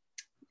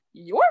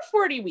 you're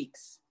 40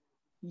 weeks.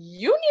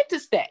 You need to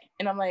stay.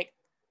 And I'm like,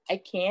 I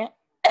can't.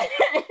 I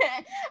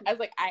was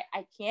like,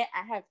 I can't.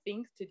 I have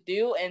things to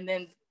do. And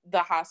then the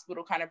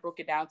hospital kind of broke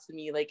it down to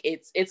me. Like,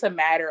 it's a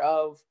matter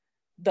of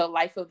the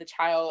life of the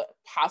child,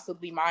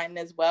 possibly mine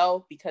as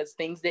well, because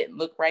things didn't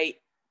look right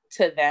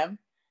to them.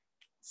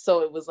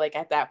 So it was like,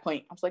 at that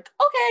point, I was like,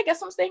 okay, I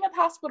guess I'm staying at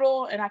the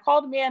hospital. And I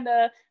called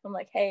Amanda. I'm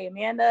like, hey,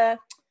 Amanda,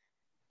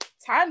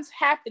 time's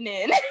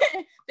happening.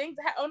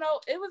 Oh no,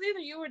 it was either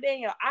you or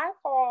Daniel. I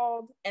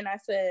called and I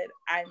said,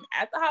 I'm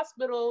at the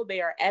hospital.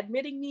 They are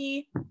admitting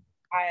me.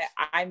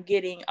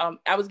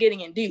 I was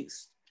getting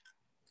induced.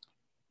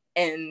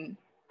 And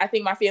I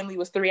think my family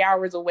was 3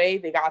 hours away.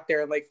 They got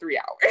there in like 3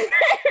 hours.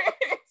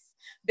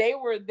 They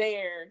were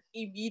there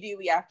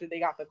immediately after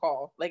they got the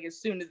call, like as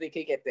soon as they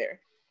could get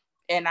there.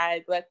 And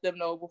I let them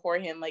know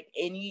beforehand, like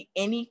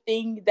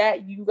anything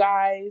that you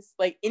guys,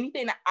 like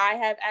anything that I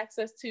have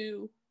access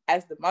to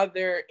as the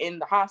mother in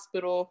the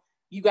hospital,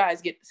 you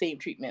guys get the same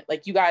treatment.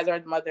 Like you guys are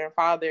the mother and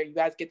father. You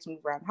guys get to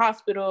move around the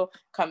hospital,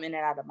 come in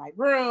and out of my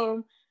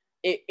room.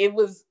 It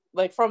was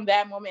like from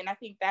that moment, I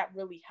think that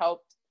really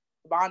helped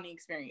the bonding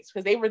experience,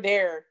 because they were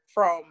there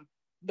from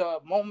the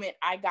moment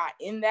I got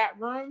in that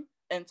room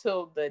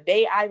until the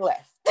day I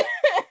left.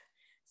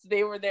 So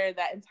they were there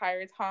that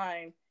entire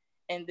time.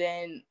 And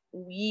then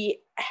we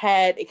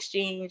had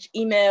exchanged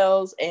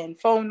emails and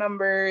phone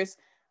numbers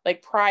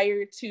like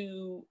prior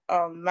to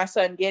my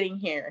son getting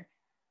here.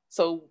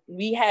 So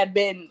we had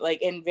been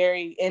like in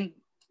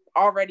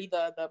already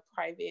the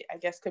private, I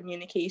guess,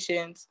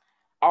 communications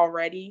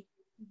already.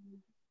 Mm-hmm.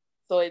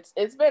 So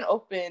it's been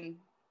open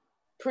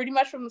pretty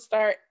much from the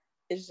start.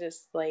 It's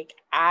just like,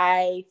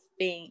 I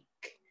think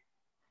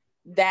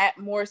that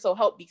more so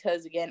helped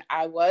because, again,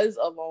 I was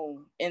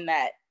alone in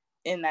that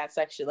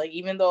section. Like,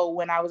 even though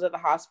when I was at the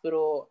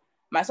hospital,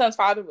 my son's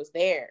father was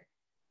there,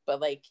 but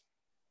like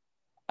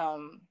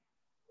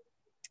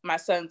my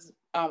son's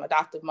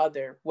adoptive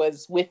mother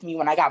was with me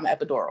when I got my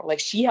epidural. Like,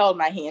 she held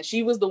my hand.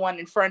 She was the one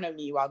in front of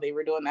me while they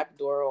were doing the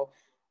epidural.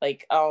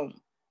 Like,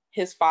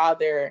 his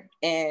father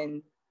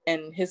and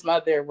his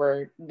mother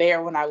were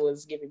there when I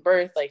was giving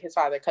birth. Like, his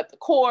father cut the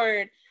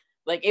cord.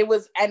 Like, it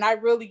was, and I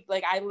really,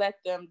 like, I let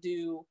them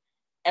do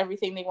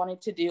everything they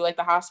wanted to do. Like,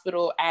 the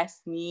hospital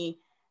asked me,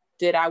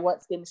 did I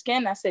want skin to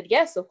skin? I said,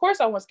 yes, of course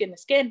I want skin to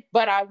skin,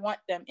 but I want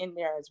them in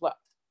there as well.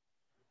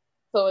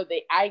 So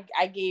I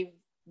gave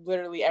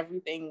literally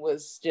everything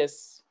was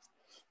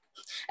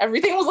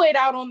laid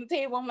out on the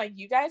table. I'm like,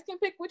 you guys can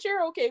pick what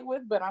you're okay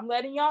with, but I'm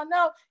letting y'all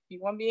know, if you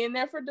want to be in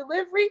there for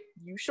delivery,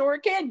 you sure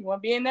can. You want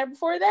to be in there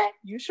before that,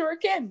 you sure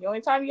can. The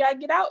only time you gotta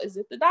get out is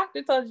if the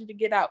doctor tells you to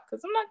get out,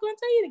 because I'm not going to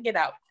tell you to get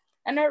out.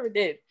 I never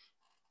did.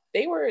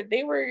 They were,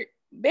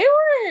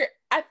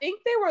 I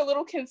think they were a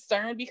little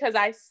concerned because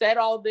I said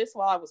all this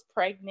while I was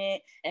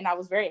pregnant and I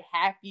was very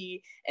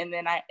happy. And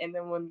then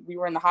when we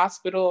were in the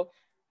hospital,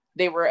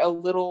 they were a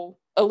little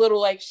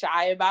like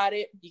shy about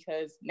it,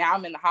 because now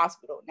I'm in the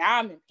hospital. Now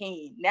I'm in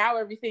pain. Now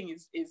everything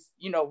is,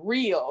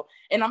 real.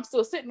 And I'm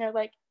still sitting there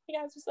like, hey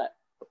guys, what's up?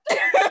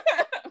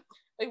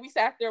 Like, we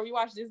sat there, we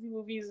watched Disney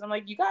movies. And I'm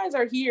like, you guys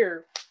are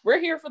here. We're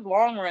here for the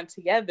long run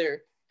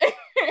together.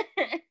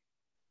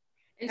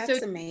 And that's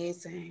so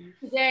amazing.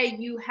 Today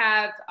you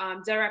have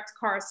direct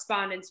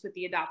correspondence with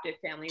the adoptive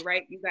family,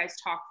 right? You guys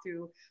talk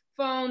through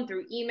phone,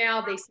 through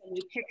email, they send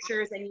you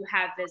pictures, and you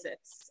have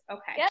visits.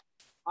 Okay. Yep.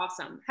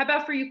 Awesome. How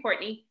about for you,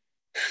 Courtney?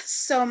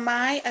 So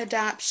my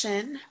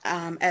adoption,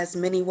 as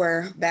many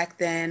were back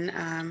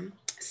then,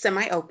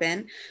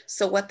 semi-open.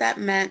 So what that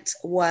meant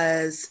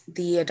was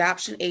the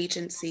adoption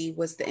agency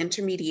was the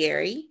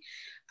intermediary.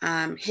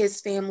 His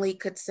family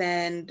could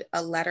send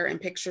a letter and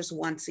pictures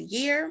once a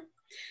year,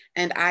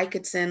 and I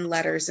could send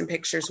letters and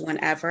pictures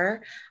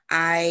whenever.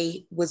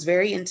 I was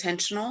very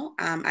intentional.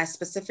 I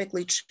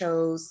specifically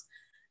chose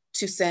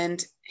to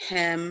send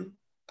him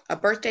a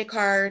birthday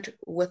card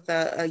with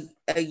a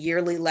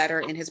yearly letter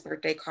in his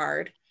birthday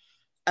card,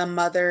 a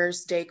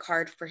Mother's Day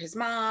card for his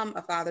mom,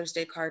 a Father's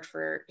Day card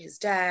for his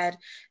dad,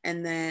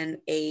 and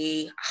then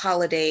a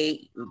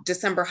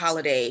December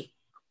holiday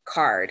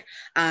card.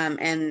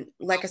 And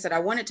like I said, I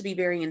wanted to be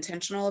very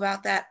intentional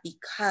about that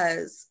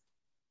because,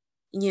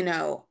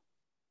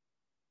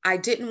 I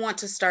didn't want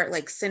to start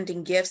like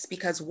sending gifts,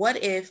 because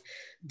what if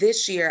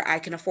this year I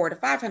can afford a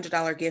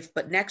 $500 gift,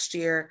 but next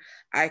year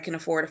I can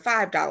afford a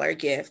 $5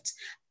 gift?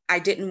 I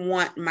didn't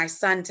want my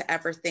son to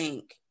ever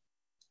think,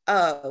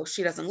 oh,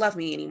 she doesn't love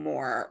me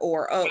anymore,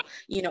 or, oh,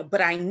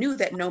 but I knew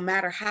that no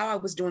matter how I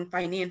was doing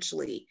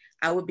financially,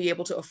 I would be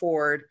able to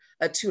afford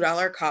a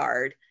 $2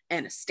 card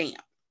and a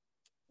stamp.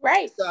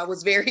 Right. So I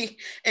was very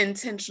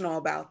intentional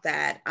about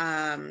that.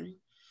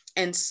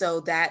 And so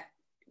that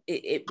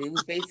it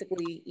was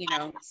basically,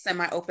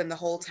 semi-open the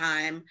whole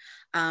time.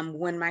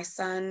 When my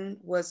son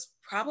was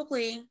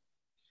probably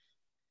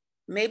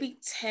maybe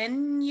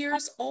 10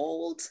 years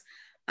old,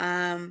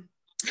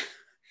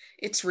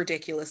 it's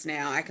ridiculous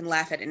now. I can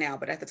laugh at it now,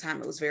 but at the time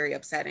it was very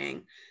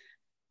upsetting.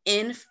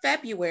 In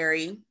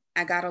February,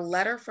 I got a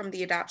letter from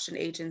the adoption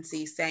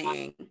agency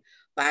saying,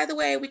 by the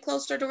way, we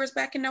closed our doors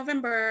back in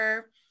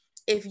November.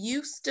 If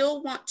you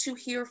still want to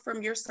hear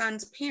from your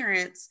son's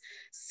parents,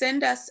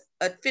 send us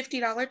a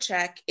 $50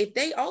 check. If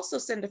they also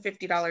send a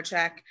 $50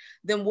 check,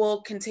 then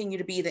we'll continue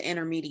to be the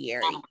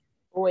intermediary.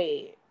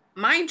 Wait.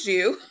 Mind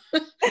you,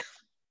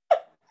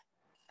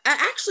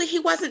 actually, he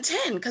wasn't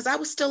 10 because I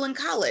was still in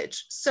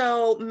college.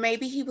 So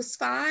maybe he was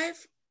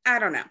 5. I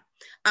don't know.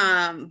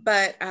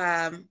 But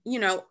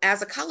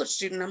as a college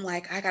student, I'm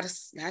like, I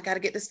gotta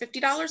get this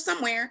 $50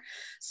 somewhere.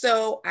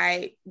 So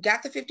I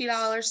got the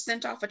 $50,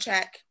 sent off a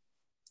check,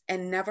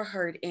 and never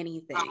heard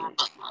anything.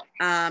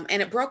 And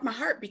it broke my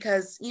heart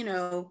because,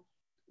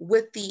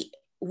 with the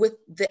with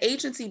the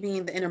agency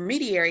being the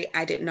intermediary,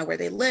 I didn't know where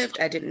they lived.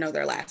 I didn't know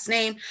their last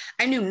name.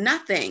 I knew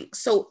nothing.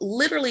 So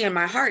literally in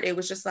my heart, it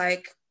was just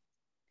like,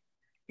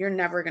 you're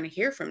never going to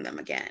hear from them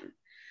again.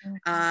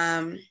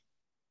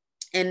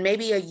 And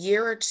maybe a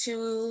year or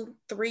 2,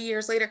 3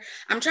 years later,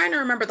 I'm trying to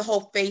remember the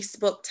whole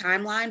Facebook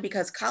timeline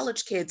because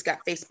college kids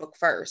got Facebook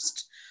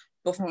first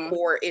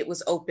before it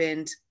was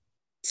opened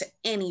to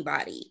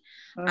anybody.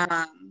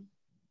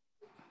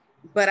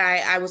 But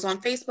I was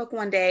on Facebook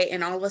one day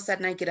and all of a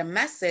sudden I get a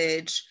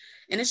message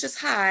and it's just,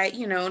 hi,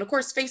 you know, and of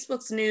course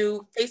Facebook's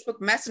new, Facebook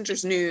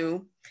Messenger's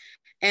new.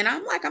 And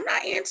I'm like, I'm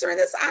not answering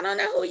this. I don't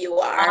know who you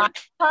are.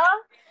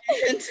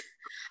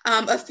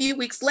 And a few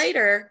weeks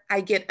later, I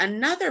get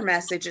another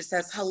message. It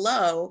says,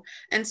 hello.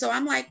 And so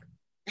I'm like,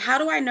 how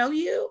do I know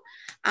you?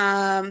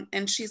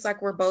 And she's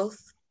like, we're both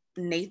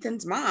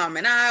Nathan's mom.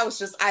 And I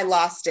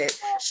lost it.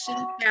 She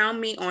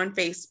found me on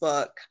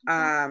Facebook,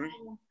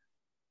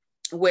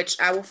 which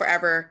I will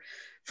forever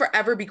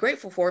be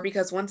grateful for,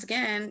 because once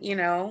again, you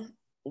know,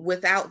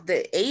 without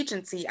the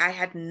agency, I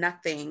had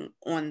nothing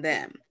on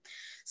them.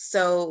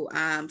 So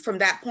from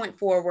that point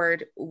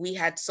forward, we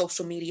had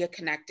social media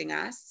connecting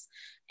us.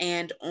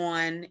 And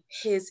on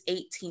his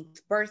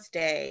 18th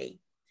birthday,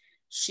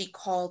 she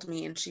called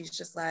me and she's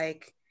just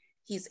like,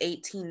 he's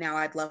 18 now.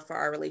 I'd love for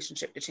our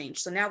relationship to change.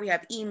 So now we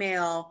have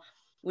email,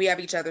 we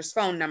have each other's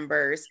phone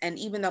numbers. And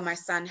even though my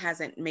son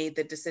hasn't made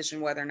the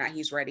decision whether or not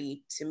he's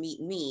ready to meet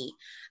me,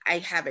 I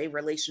have a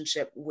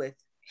relationship with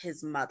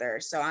his mother.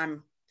 So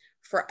I'm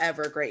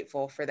forever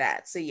grateful for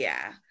that. So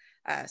yeah,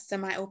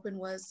 semi-open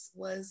was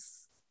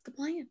the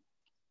plan.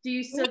 Do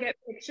you still get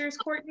pictures,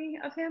 Courtney,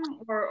 of him,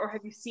 or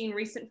have you seen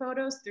recent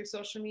photos through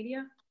social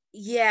media?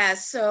 Yeah,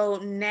 so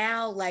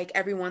now like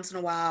every once in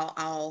a while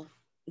I'll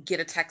get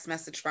a text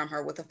message from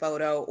her with a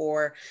photo,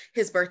 or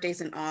his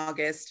birthday's in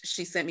August.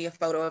 She sent me a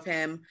photo of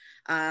him.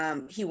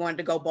 He wanted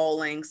to go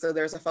bowling, so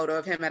there's a photo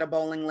of him at a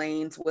bowling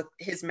lanes with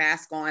his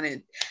mask on,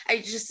 and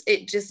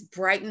it just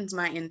brightens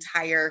my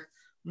entire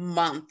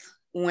month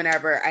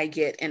whenever I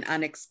get an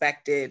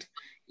unexpected,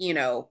 you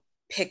know,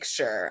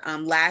 picture.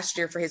 Last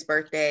year for his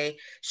birthday,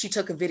 she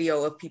took a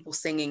video of people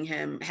singing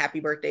him happy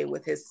birthday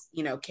with his,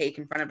 you know, cake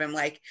in front of him.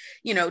 Like,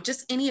 you know,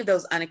 just any of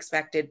those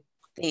unexpected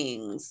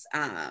things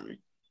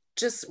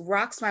just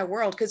rocks my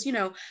world. Because, you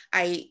know,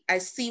 I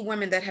see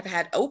women that have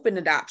had open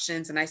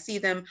adoptions and I see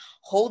them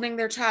holding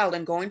their child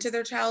and going to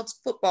their child's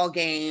football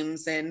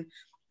games and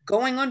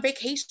going on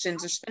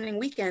vacations or spending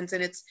weekends.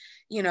 And it's,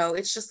 you know,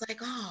 it's just like,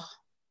 oh,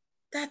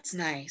 that's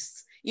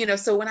nice. You know,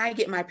 so when I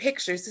get my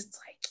pictures, it's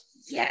like,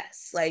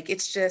 yes, like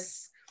it's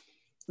just,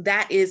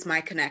 that is my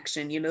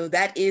connection, you know,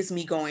 that is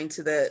me going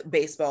to the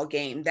baseball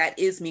game, that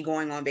is me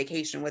going on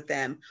vacation with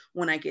them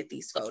when I get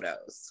these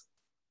photos.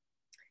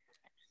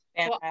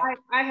 Well,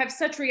 I have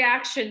such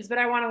reactions, but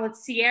I want to let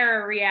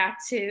SeAyra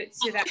react to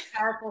that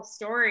powerful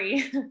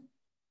story.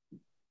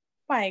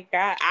 My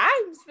God,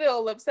 I'm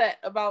still upset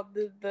about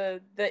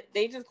the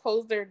they just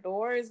closed their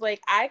doors.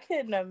 Like, I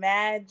couldn't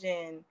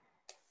imagine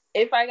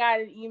if I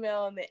got an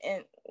email in the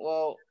end.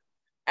 Well,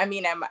 I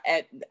mean,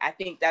 I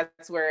think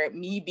that's where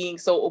me being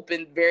so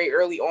open very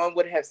early on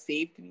would have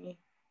saved me.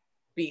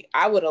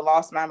 I would have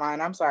lost my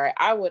mind. I'm sorry.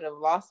 I would have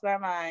lost my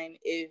mind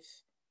if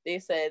they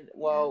said,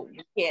 well,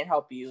 we can't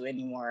help you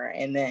anymore.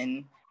 And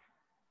then,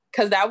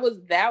 because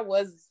that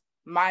was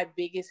my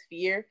biggest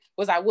fear,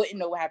 was I wouldn't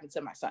know what happened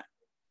to my son.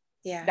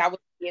 Yeah. That was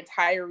the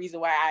entire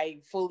reason why I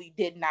fully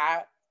did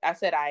not. I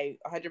said I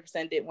 100%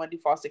 didn't want to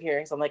do foster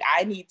care. So I'm like,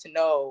 I need to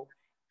know,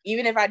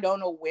 even if I don't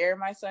know where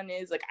my son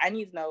is, like, I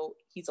need to know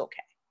he's okay.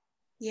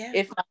 Yeah.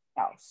 If nothing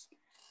else.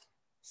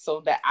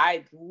 So that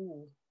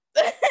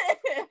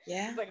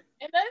yeah. Like,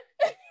 and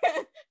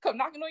then come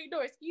knocking on your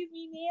door. Excuse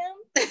me, ma'am.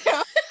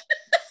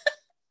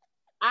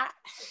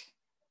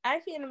 I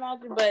can't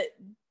imagine, but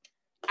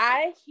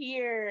I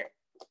feel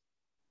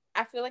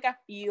like I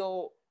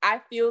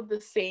feel the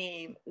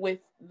same with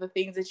the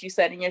things that you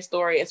said in your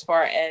story, as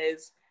far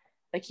as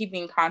like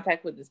keeping in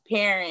contact with his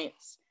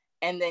parents,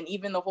 and then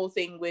even the whole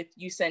thing with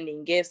you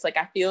sending gifts. Like,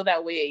 I feel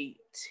that way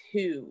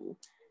too.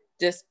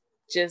 Just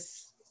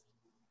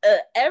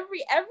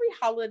every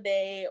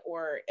holiday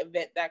or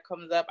event that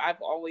comes up,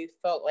 I've always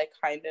felt like,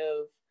 kind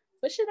of,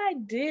 what should I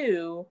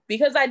do?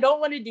 Because I don't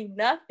want to do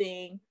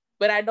nothing,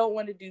 but I don't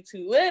want to do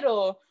too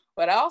little,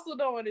 but I also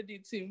don't want to do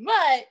too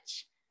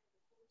much.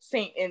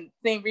 Same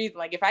reason.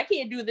 Like, if I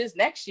can't do this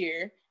next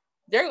year,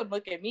 they're gonna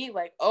look at me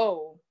like,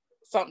 oh,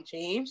 something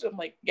changed. I'm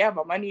like, yeah,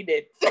 my money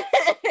did.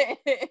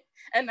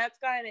 And that's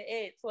kind of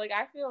it. So like,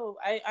 I feel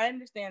I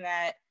understand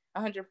that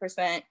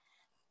 100%.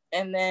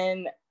 And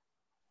then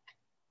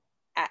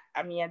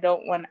I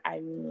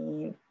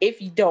mean,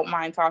 if you don't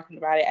mind talking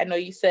about it, I know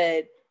you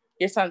said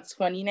your son's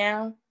 20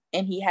 now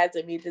and he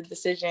hasn't made the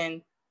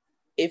decision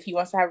if he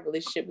wants to have a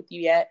relationship with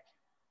you yet.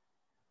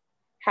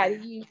 How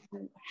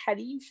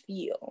do you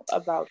feel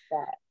about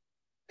that?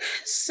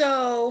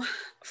 So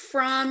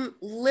from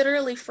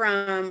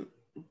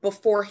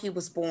before he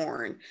was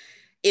born,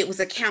 it was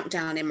a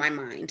countdown in my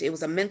mind. It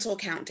was a mental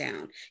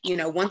countdown. You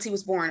know, once he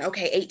was born,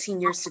 okay,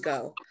 18 years to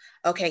go.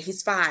 Okay,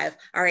 he's 5.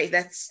 All right,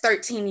 that's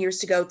 13 years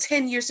to go,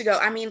 10 years to go.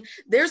 I mean,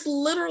 there's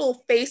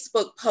literal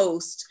Facebook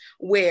posts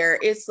where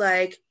it's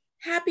like,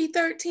 happy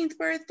 13th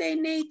birthday,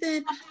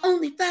 Nathan,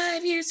 only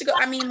 5 years to go.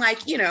 I mean,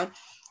 like, you know,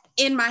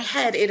 in my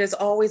head, it has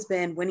always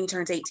been when he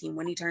turns 18,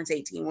 when he turns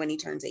 18, when he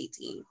turns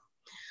 18.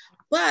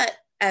 But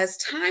as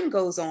time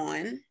goes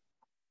on,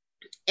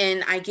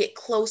 and I get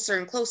closer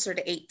and closer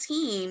to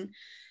 18,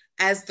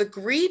 as the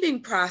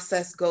grieving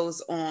process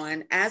goes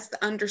on, as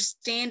the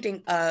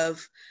understanding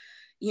of,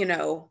 you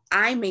know,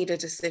 I made a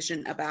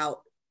decision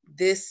about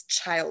this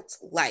child's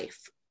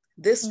life.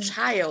 This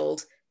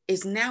child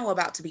is now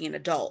about to be an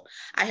adult.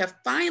 I have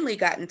finally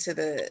gotten to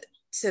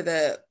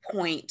the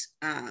point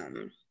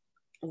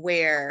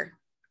where,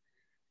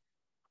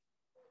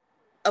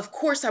 of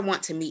course, I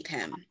want to meet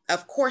him.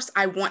 Of course,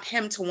 I want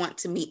him to want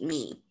to meet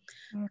me.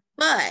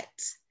 But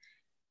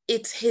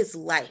it's his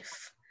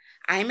life.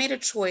 I made a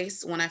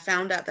choice when I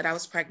found out that I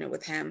was pregnant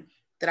with him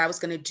that I was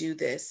going to do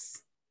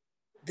this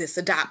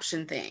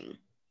adoption thing.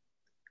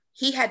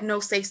 He had no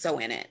say-so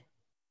in it.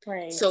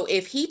 Right. So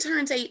if he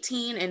turns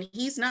 18 and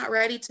he's not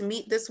ready to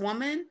meet this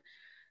woman,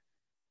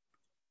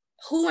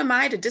 who am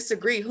I to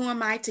disagree? Who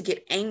am I to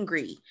get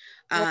angry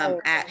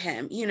at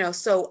him? You know,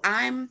 so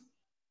I'm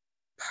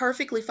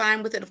perfectly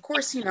fine with it. Of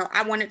course, you know,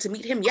 I wanted to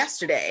meet him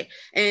yesterday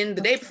and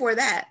the day before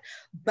that,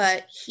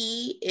 but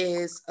he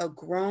is a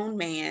grown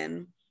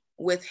man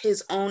with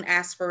his own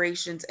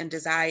aspirations and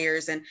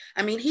desires. And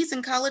I mean, he's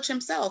in college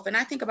himself. And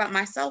I think about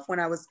myself when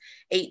I was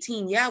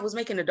 18. Yeah, I was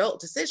making adult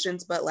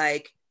decisions, but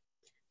like,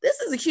 this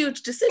is a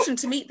huge decision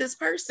to meet this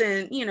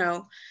person, you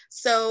know?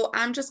 So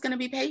I'm just going to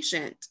be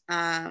patient,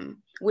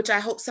 which I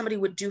hope somebody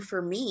would do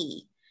for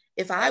me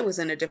if I was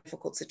in a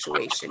difficult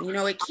situation. You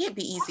know, it can't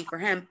be easy for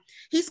him.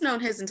 He's known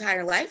his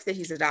entire life that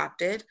he's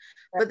adopted,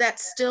 but that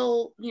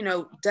still, you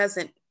know,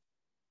 doesn't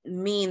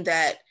mean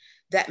that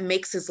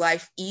makes his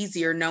life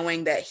easier,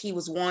 knowing that he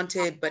was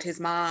wanted, but his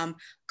mom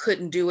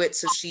couldn't do it.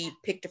 So she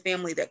picked a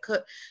family that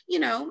could. You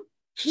know,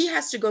 he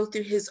has to go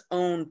through his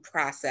own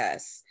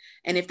process.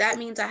 And if that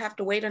means I have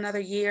to wait another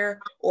year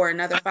or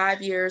another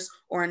 5 years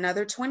or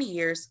another 20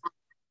 years,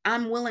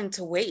 I'm willing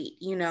to wait.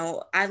 You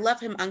know, I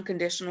love him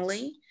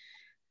unconditionally.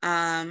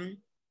 And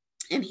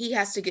he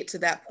has to get to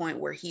that point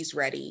where he's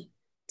ready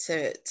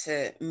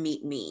to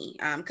meet me.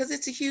 Because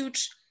that's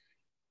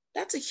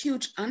a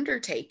huge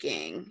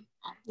undertaking,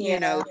 you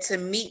know, to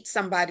meet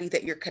somebody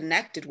that you're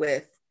connected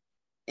with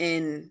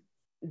in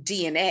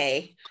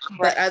DNA,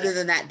 but other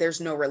than that,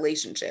 there's no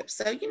relationship.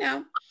 So, you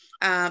know,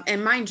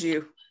 and mind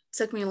you, it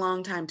took me a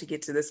long time to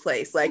get to this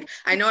place. Like,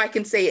 I know I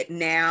can say it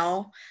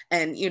now,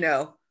 and, you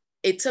know,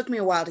 it took me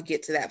a while to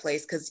get to that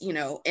place because, you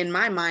know, in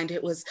my mind,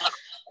 it was,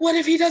 what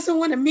if he doesn't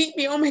want to meet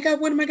me? Oh my God,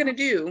 what am I going to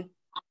do?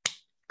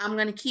 I'm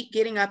going to keep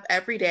getting up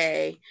every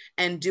day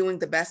and doing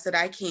the best that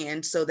I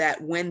can so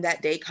that when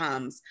that day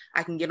comes,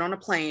 I can get on a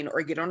plane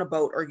or get on a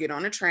boat or get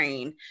on a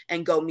train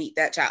and go meet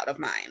that child of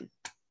mine.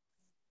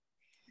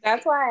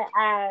 That's why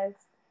I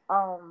asked,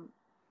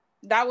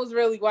 that was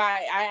really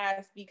why I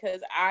asked,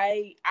 because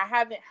I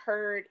haven't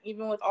heard,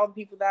 even with all the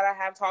people that I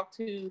have talked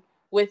to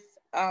with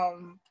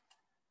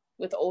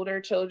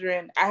older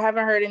children, I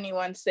haven't heard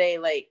anyone say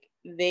like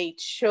they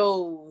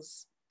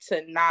chose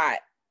to not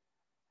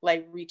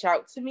like reach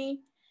out to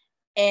me.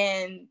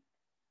 And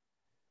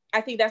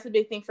I think that's a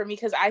big thing for me,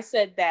 because I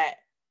said that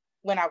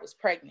when I was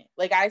pregnant.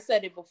 Like I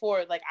said it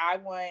before, like I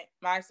want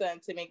my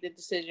son to make the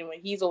decision when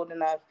he's old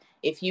enough.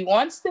 If he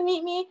wants to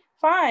meet me,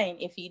 fine.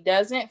 If he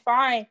doesn't,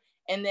 fine.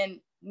 And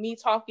then me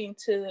talking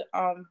to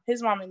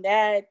his mom and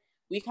dad,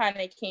 we kind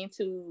of came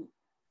to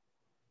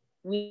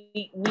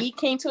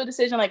a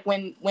decision like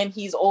when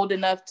he's old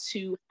enough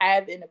to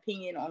have an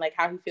opinion on like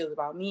how he feels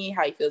about me,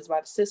 how he feels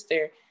about his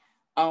sister.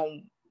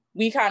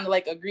 We kind of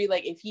like agree,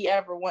 like if he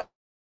ever wants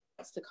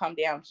to come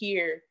down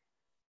here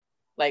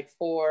like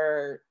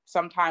for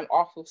some time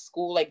off of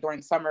school, like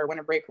during summer,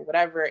 winter break or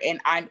whatever,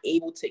 and I'm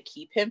able to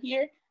keep him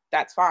here,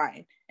 that's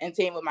fine. And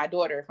same with my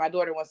daughter. If my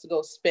daughter wants to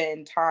go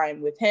spend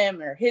time with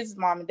him or his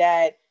mom and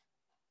dad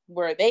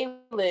where they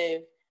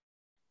live,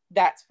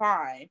 that's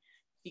fine.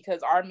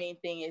 Because our main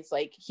thing is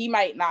like, he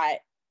might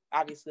not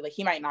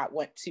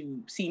want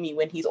to see me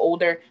when he's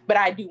older, but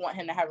I do want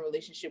him to have a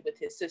relationship with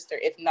his sister,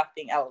 if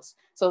nothing else.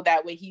 So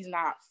that way he's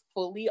not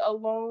fully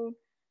alone.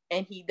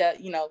 And he does,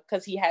 you know,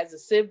 because he has a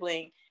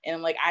sibling.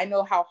 And like, I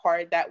know how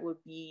hard that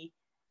would be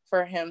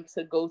for him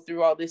to go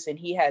through all this. And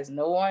he has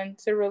no one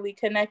to really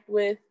connect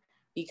with,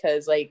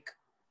 because like,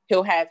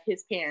 he'll have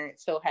his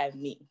parents, he'll have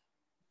me.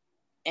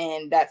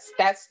 And that's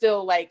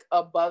still like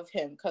above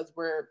him, because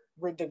we're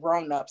the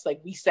grown-ups,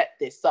 like we set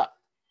this up.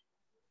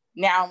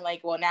 Now I'm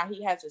like, well, now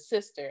he has a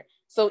sister.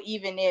 So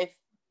even if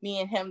me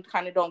and him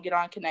kind of don't get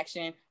on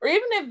connection, or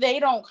even if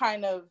they don't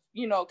kind of,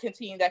 you know,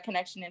 continue that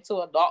connection into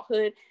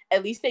adulthood,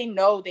 at least they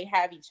know they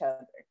have each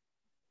other.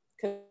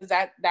 Because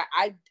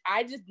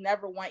I just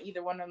never want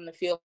either one of them to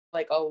feel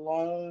like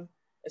alone,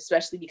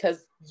 especially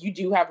because you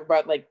do have a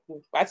brother. Like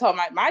I told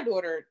my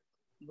daughter,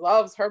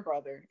 loves her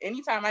brother.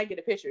 Anytime I get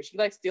a picture, she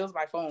like steals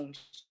my phone.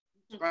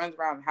 She runs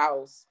around the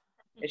house.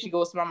 And she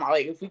goes to my mom.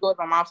 Like, if we go to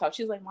my mom's house,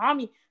 she's like,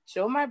 Mommy,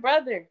 show my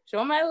brother.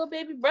 Show my little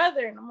baby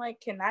brother. And I'm like,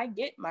 can I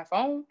get my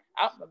phone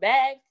out my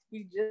bag?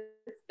 We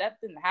just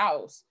stepped in the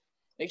house.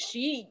 Like,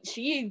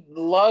 she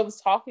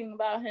loves talking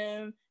about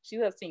him. She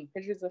loves seeing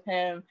pictures of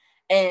him.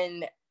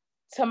 And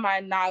to my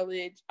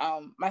knowledge,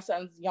 my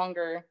son's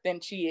younger than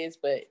she is,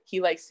 but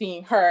he likes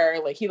seeing her.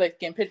 Like, he likes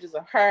getting pictures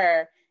of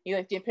her. He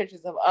likes getting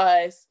pictures of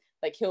us.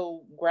 Like,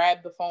 he'll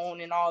grab the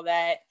phone and all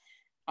that.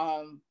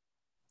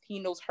 He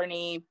knows her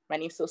name. My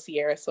name's still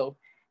SeAyra, so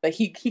like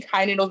he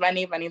kind of knows my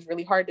name. My name's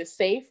really hard to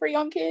say for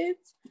young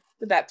kids,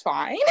 but that's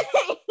fine.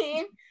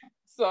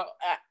 So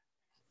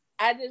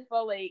I just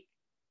felt like,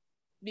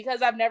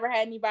 because I've never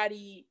had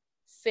anybody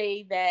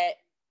say that,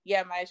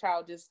 yeah, my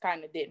child just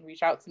kind of didn't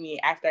reach out to me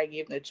after I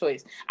gave them the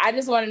choice. I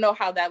just want to know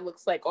how that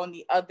looks like on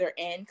the other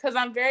end, because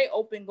I'm very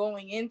open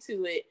going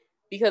into it,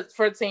 because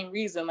for the same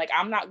reason, like,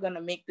 I'm not going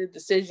to make the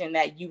decision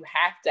that you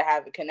have to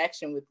have a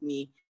connection with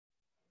me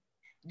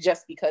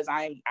just because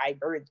I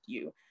birthed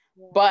you.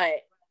 Yeah. But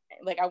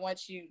like, I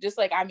want you, just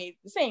like I made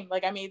the same,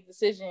 like I made the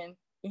decision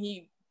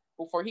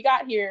before he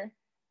got here.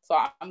 So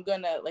I'm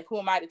gonna, like, who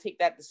am I to take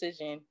that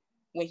decision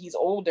when he's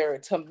older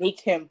to make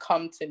him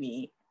come to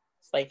me?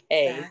 It's like,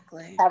 hey,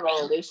 exactly. Have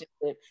a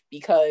relationship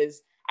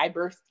because I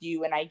birthed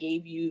you and I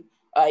gave you,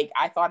 like,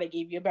 I thought I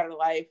gave you a better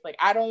life. Like,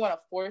 I don't want to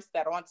force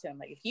that onto him.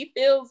 Like, if he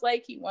feels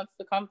like he wants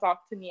to come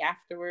talk to me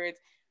afterwards,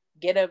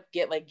 get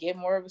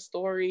more of a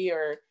story,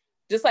 or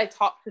just like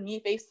talk to me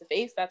face to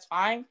face, that's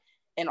fine.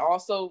 And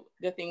also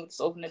the thing with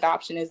open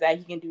adoption is that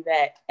he can do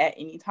that at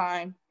any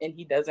time and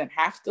he doesn't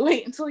have to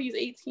wait until he's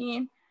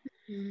 18.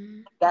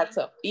 Mm-hmm. That's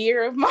a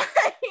fear of mine.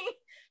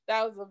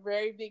 That was a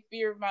very big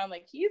fear of mine.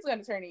 Like, he's going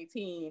to turn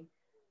 18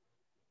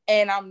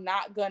 and I'm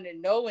not going to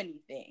know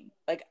anything.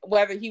 Like,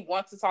 whether he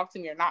wants to talk to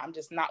me or not, I'm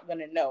just not going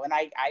to know. And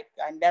I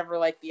never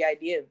liked the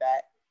idea of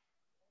that.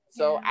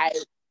 So yeah.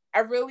 I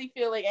really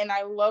feel like, and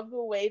I love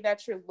the way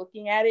that you're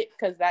looking at it,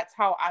 because that's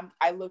how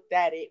I looked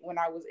at it when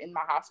I was in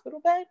my hospital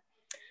bed.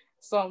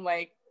 So I'm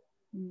like,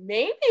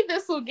 maybe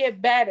this will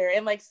get better.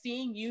 And like,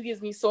 seeing you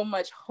gives me so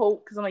much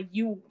hope, because I'm like,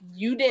 you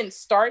didn't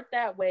start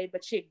that way,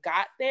 but you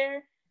got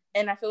there.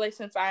 And I feel like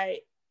since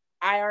I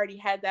already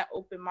had that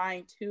open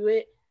mind to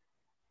it,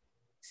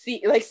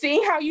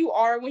 seeing how you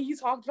are when you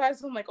talk about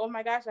it, I'm like, oh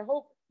my gosh, I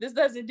hope this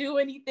doesn't do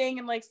anything.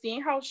 And like,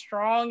 seeing how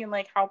strong and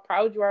like how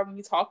proud you are when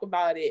you talk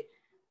about it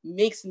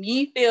makes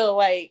me feel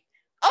like,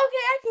 okay,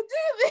 I can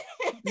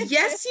do this.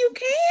 Yes, you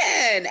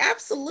can.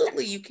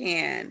 Absolutely, you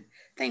can.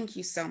 Thank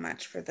you so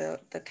much for the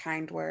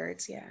kind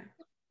words. Yeah.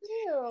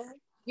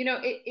 You know,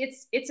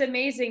 it's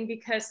amazing,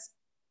 because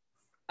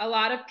a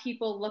lot of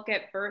people look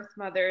at birth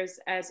mothers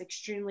as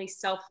extremely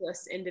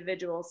selfless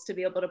individuals, to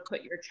be able to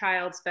put your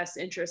child's best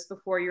interest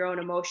before your own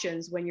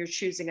emotions when you're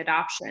choosing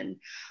adoption.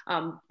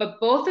 But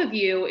both of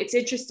you, it's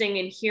interesting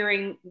in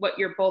hearing what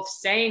you're both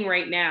saying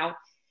right now.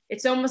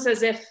 It's almost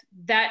as if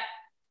that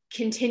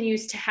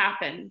continues to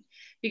happen,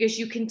 because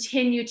you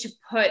continue to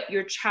put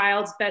your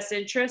child's best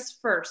interest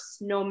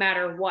first, no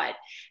matter what.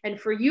 And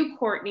for you,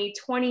 Courtney,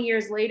 20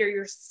 years later,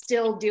 you're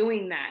still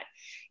doing that.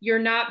 You're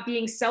not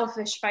being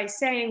selfish by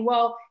saying,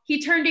 well,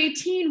 he turned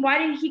 18. Why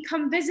didn't he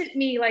come visit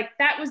me? Like,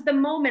 that was the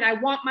moment. I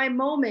want my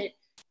moment.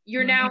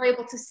 You're now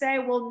able to say,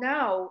 well,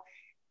 no,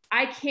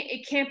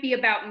 it can't be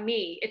about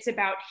me. It's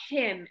about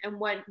him and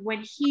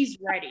when he's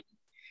ready.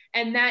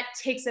 And that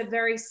takes a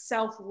very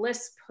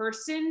selfless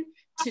person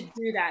to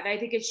do that. And I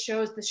think it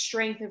shows the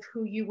strength of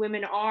who you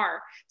women are,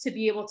 to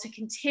be able to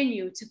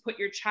continue to put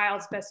your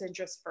child's best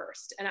interest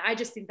first. And I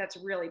just think that's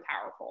really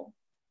powerful.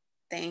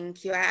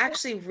 Thank you. I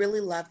actually really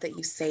love that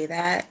you say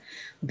that,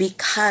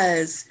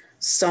 because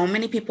so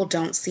many people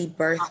don't see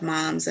birth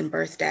moms and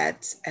birth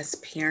dads as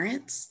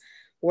parents.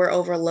 We're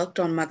overlooked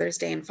on Mother's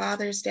Day and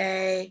Father's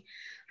Day.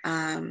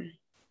 You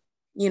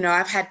know,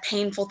 I've had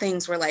painful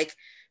things where like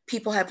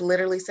people have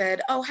literally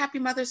said, oh, happy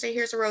Mother's Day.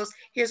 Here's a rose.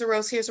 Here's a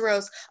rose. Here's a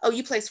rose. Oh,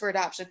 you placed for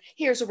adoption.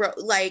 Here's a rose.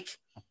 Like,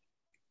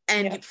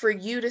 and for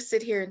you to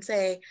sit here and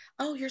say,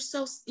 oh, you're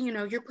so, you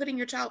know, you're putting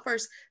your child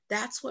first.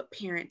 That's what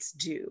parents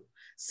do.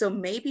 So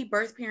maybe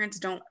birth parents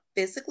don't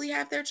physically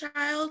have their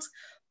child,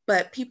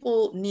 but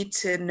people need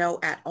to know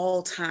at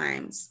all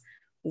times,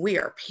 we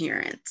are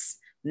parents.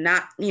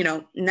 Not, you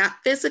know, not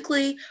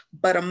physically,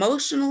 but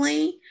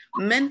emotionally,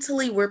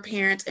 mentally, we're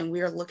parents, and we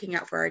are looking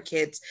out for our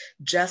kids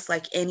just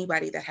like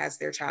anybody that has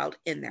their child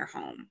in their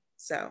home.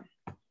 So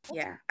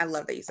yeah, I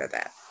love that you said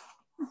that.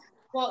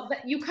 Well,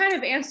 you kind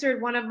of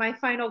answered one of my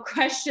final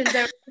questions.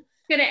 I was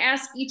going to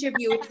ask each of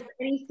you, is there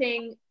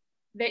anything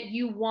that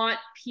you want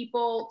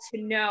people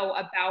to know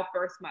about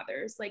birth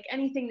mothers? Like,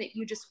 anything that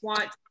you just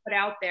want to put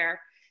out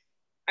there?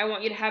 I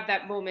want you to have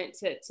that moment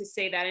to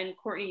say that. And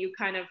Courtney, you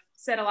kind of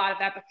said a lot of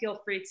that, but feel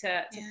free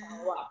to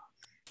follow up.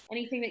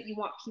 Anything that you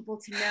want people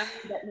to know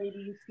that maybe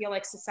you feel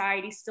like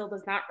society still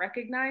does not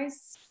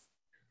recognize?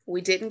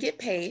 We didn't get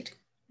paid.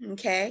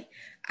 Okay.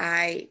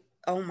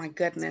 Oh my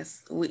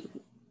goodness.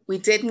 We We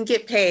didn't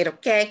get paid,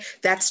 okay?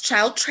 That's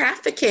child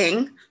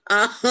trafficking.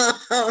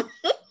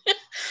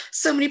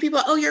 So many people,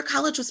 oh, your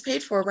college was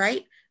paid for,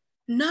 right?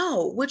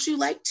 No. Would you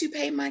like to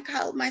pay my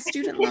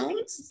student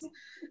loans?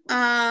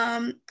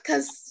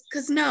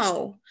 Because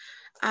no.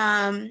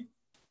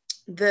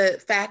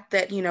 The fact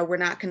that, we're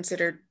not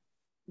considered,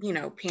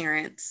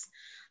 parents,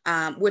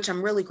 which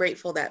I'm really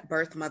grateful that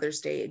Birth Mother's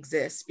Day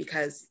exists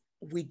because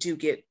we do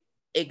get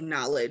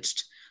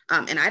acknowledged.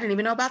 And I didn't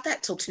even know about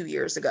that till 2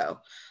 years ago.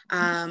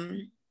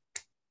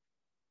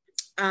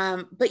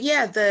 But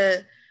yeah,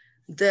 the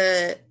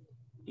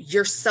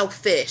you're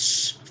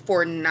selfish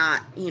for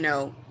not,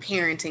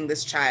 parenting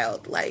this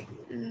child. Like,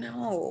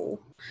 no.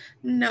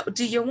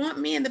 Do you want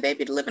me and the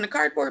baby to live in a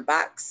cardboard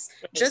box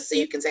just so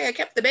you can say I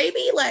kept the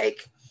baby?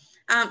 Like,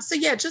 so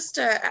yeah,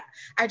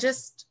 I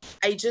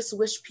just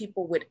wish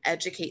people would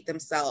educate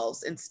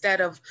themselves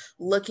instead of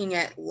looking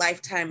at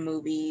Lifetime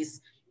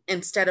movies,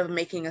 instead of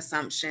making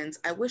assumptions.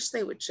 I wish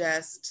they would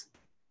just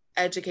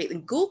educate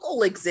them.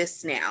 Google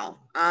exists now.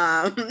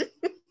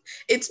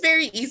 It's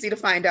very easy to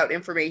find out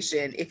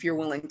information if you're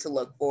willing to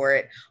look for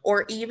it,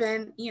 or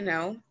even,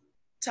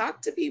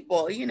 talk to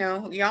people.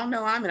 Y'all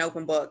know I'm an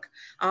open book.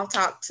 I'll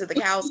talk to the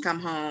cows come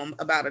home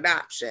about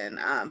adoption.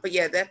 But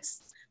yeah,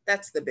 that's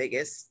the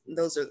biggest.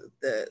 Those are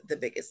the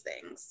biggest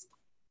things.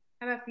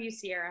 How about for you,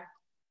 SeAyra?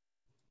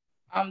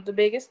 The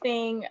biggest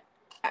thing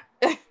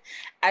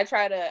I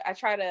try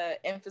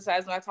to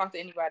emphasize when I talk to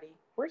anybody,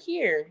 we're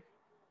here.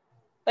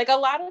 Like, a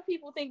lot of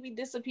people think we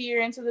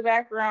disappear into the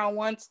background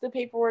once the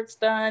paperwork's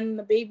done,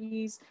 the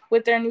babies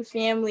with their new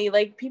family.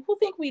 Like, people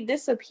think we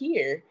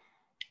disappear,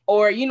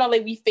 or,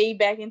 like, we fade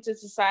back into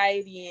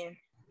society and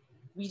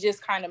we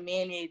just kind of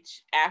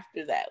manage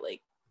after that.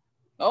 Like,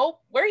 oh,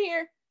 we're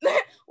here.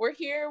 We're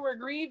here. We're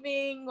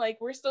grieving. Like,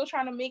 we're still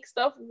trying to make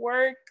stuff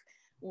work.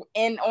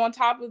 And on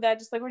top of that,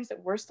 just like when you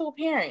said, we're still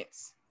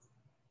parents.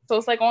 So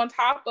it's like, on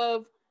top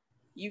of,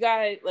 you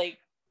gotta, like,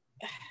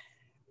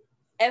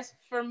 as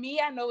for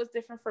me, I know it's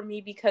different for me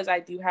because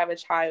I do have a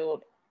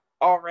child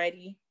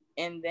already,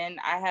 and then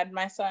I had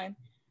my son.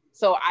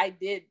 So I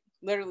did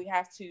literally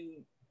have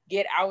to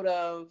get out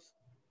of,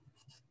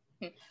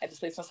 I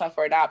just placed my son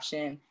for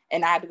adoption,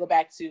 and I had to go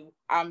back to,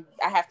 I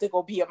have to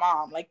go be a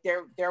mom. Like,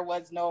 there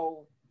was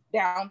no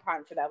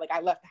downtime for that. Like,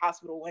 I left the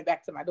hospital, went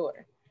back to my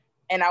daughter.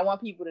 And I want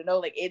people to know,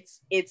 like,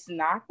 it's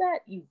not that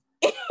easy.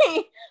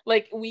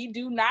 Like, we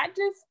do not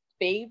just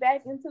fade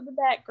back into the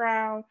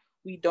background.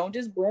 We don't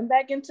just blend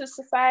back into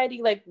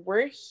society. Like,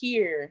 we're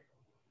here.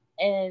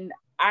 And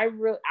I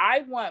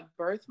want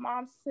birth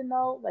moms to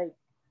know, like,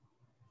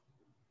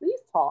 please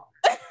talk.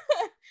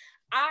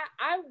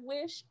 I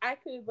wish I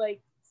could,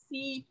 like,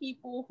 see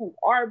people who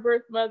are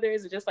birth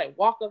mothers and just, like,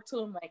 walk up to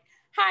them like,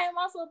 hi, I'm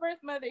also a birth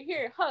mother.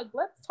 Here, hug,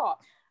 let's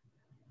talk.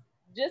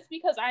 Just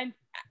because I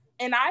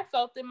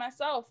felt it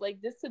myself,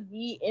 like, just to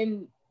be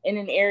in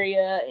an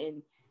area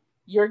and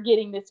you're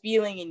getting this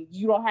feeling and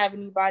you don't have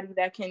anybody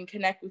that can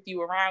connect with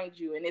you around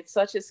you. And it's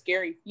such a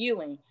scary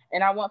feeling.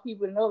 And I want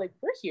people to know, like,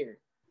 we're here.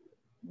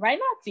 You might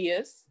not see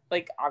us.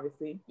 Like,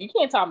 obviously, you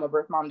can't tell I'm a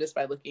birth mom just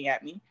by looking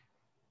at me.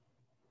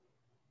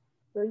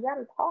 So you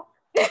gotta talk.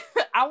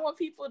 I want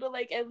people to,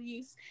 like, at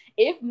least,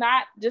 if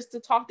not just to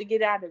talk to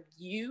get out of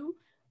you,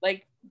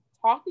 like,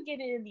 talk to get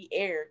it in the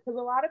air. Because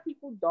a lot of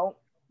people don't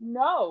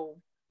know.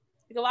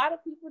 Like, a lot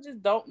of people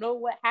just don't know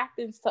what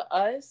happens to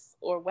us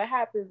or what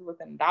happens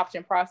with an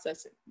adoption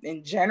process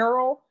in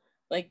general,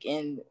 like,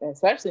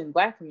 especially in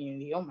Black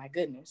community. Oh my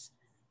goodness.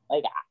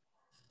 Like,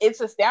 it's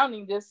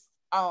astounding just,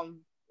 but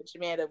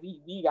man, that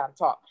we gotta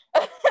talk.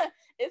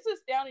 It's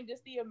astounding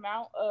just the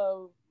amount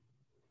of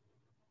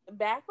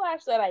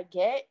backlash that I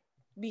get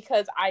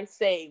because I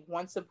say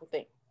one simple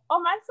thing.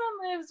 Oh, my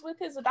son lives with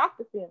his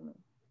adoptive family.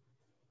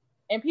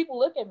 And people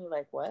look at me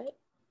like, what?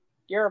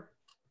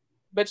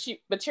 But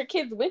your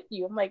kid's with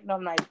you. I'm like, no,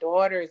 my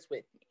daughter is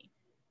with me.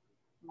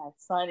 My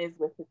son is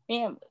with his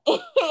family,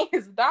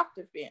 his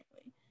adoptive family.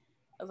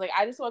 I was like,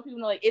 I just want people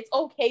to know, like, it's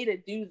okay to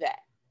do that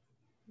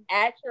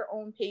at your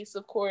own pace.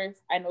 Of course,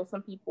 I know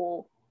some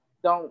people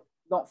don't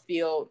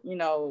feel,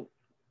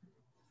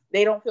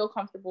 they don't feel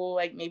comfortable,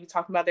 like, maybe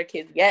talking about their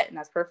kids yet, and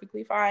that's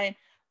perfectly fine.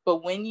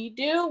 But when you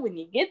do, when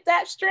you get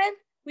that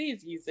strength,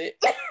 please use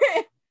it.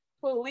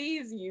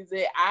 Please use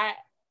it.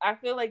 I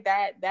feel like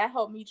that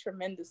helped me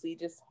tremendously,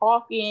 just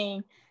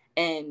talking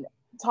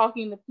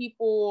to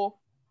people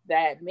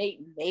that may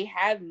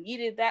have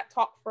needed that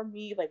talk from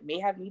me, like may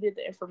have needed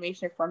the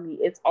information from me.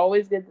 It's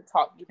always good to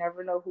talk. You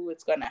never know who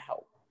it's gonna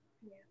help.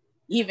 Yeah.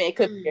 Even it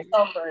could be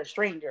yourself or a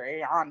stranger,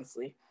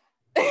 honestly.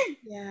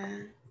 Yeah.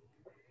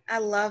 I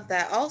love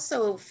that.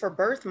 Also, for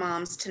birth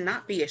moms to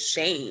not be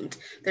ashamed.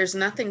 There's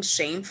nothing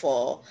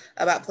shameful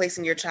about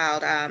placing your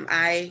child.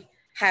 I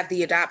have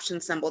the adoption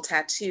symbol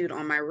tattooed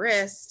on my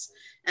wrist,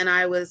 and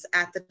I was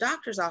at the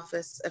doctor's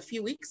office a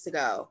few weeks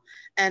ago,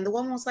 and the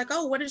woman was like,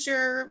 oh, what does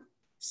your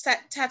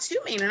tattoo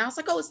mean? And I was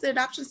like, oh, it's the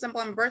adoption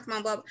symbol. I'm a birth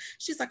mom, blah, blah.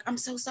 She's like, I'm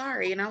so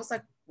sorry. And I was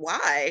like,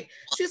 why?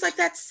 She was like,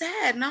 that's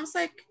sad. And I was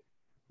like,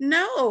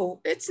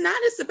 No, it's not.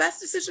 It's the best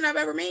decision I've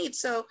ever made.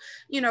 So,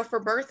 for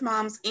birth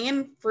moms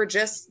and for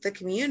just the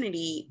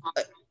community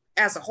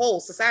as a whole,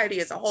 society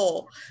as a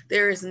whole,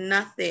 there is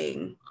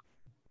nothing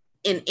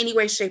in any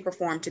way, shape, or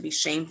form to be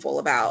shameful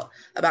about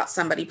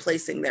somebody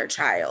placing their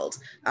child.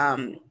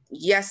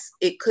 Yes,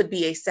 it could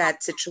be a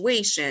sad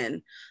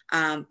situation,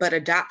 but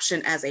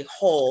adoption as a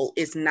whole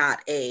is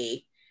not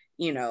a,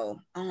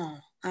 oh,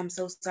 I'm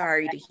so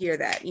sorry to hear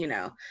that.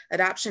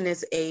 Adoption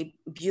is a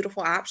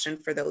beautiful option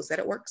for those that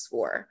it works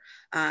for.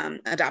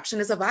 Adoption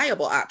is a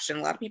viable option.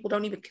 A lot of people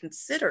don't even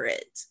consider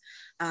it.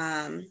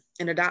 And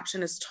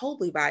adoption is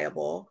totally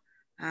viable,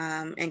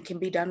 and can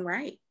be done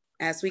right.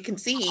 As we can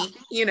see,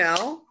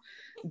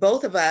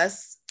 both of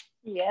us,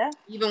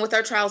 even with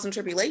our trials and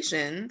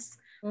tribulations,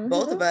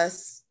 both of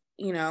us,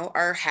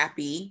 are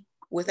happy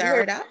with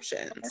our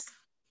adoptions.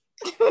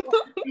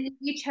 You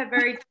each have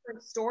very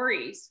different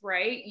stories,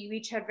 right? You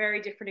each have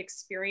very different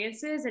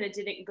experiences, and it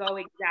didn't go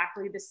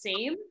exactly the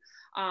same.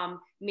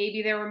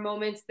 Maybe there were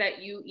moments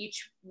that you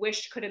each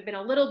wished could have been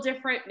a little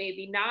different,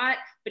 maybe not,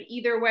 but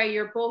either way,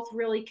 you're both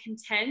really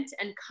content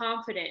and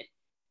confident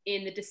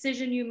in the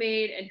decision you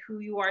made and who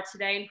you are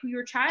today and who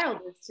your child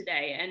is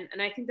today.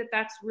 And I think that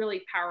that's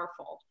really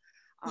powerful.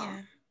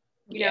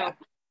 You know,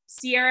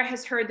 SeAyra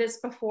has heard this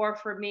before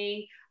for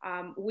me.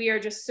 We are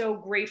just so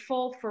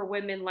grateful for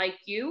women like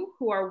you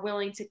who are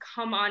willing to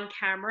come on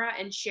camera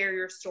and share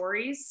your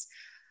stories,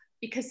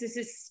 because this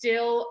is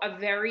still a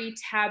very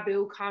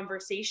taboo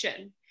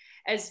conversation.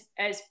 As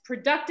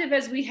productive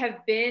as we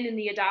have been in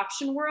the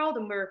adoption world,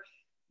 and we're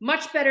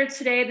much better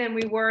today than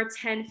we were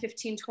 10,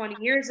 15, 20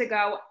 years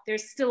ago,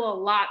 there's still a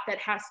lot that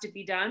has to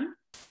be done.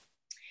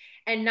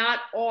 And not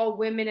all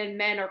women and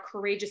men are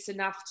courageous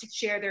enough to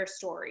share their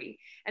story.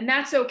 And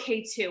that's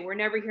okay too. We're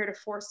never here to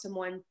force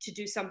someone to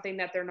do something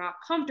that they're not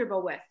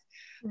comfortable with.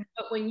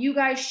 But when you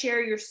guys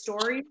share your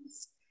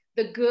stories,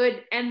 the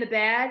good and the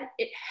bad,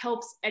 it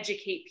helps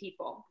educate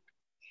people.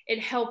 It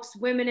helps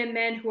women and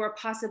men who are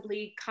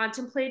possibly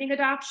contemplating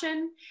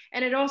adoption.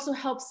 And it also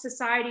helps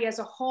society as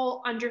a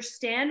whole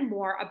understand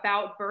more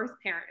about birth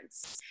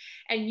parents.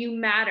 And you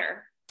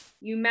matter.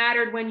 You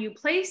mattered when you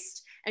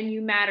placed, and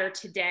you matter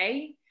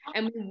today.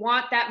 And we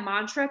want that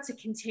mantra to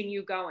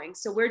continue going.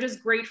 So we're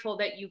just grateful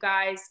that you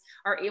guys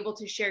are able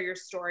to share your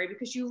story,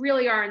 because you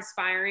really are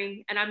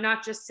inspiring. And I'm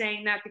not just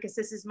saying that because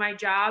this is my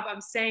job. I'm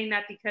saying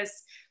that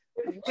because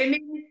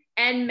women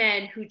and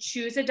men who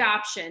choose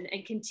adoption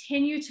and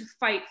continue to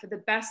fight for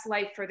the best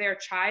life for their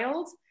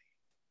child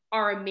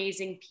are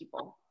amazing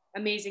people,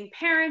 amazing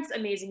parents,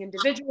 amazing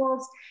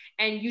individuals,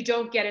 and you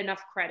don't get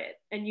enough credit,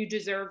 and you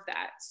deserve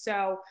that.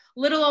 So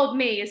little old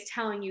me is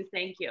telling you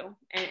thank you,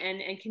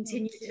 and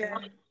continue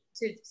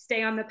to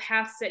stay on the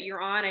paths that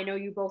you're on. I know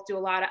you both do a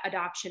lot of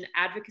adoption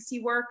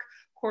advocacy work.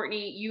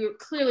 Courtney, you're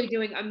clearly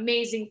doing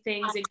amazing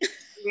things in your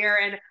career,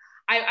 and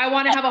I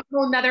want to have a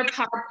whole nother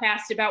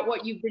podcast about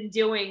what you've been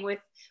doing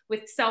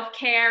with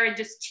self-care and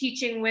just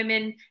teaching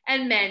women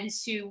and men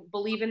to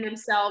believe in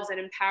themselves and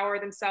empower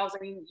themselves.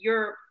 I mean,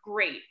 you're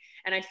great.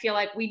 And I feel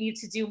like we need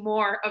to do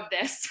more of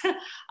this.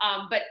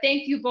 But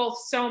thank you both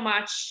so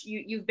much.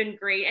 You've been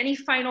great. Any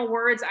final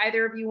words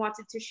either of you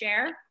wanted to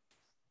share?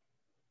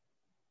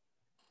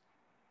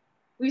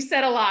 We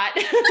said a lot.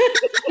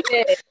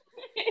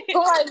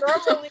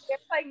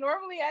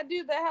 Normally I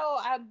do the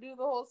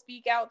whole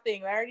speak out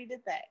thing. I already did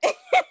that.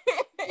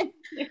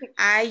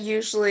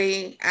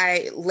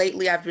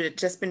 Lately I've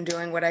just been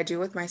doing what I do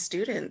with my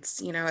students.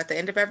 At the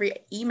end of every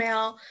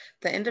email,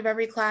 the end of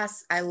every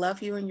class, I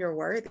love you and you're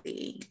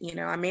worthy.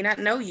 I may not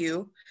know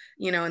you,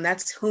 and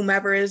that's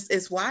whomever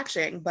is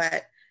watching,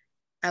 but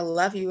I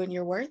love you and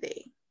you're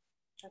worthy.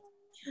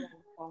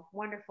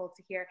 Wonderful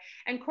to hear.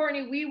 And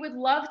Courtney, we would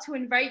love to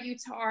invite you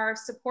to our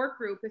support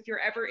group if you're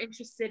ever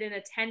interested in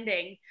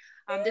attending.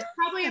 There's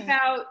probably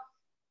about,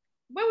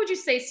 what would you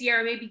say,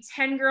 SeAyra, maybe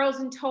 10 girls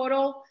in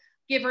total,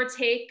 give or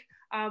take.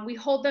 We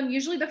hold them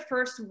usually the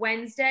first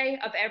Wednesday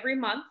of every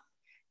month.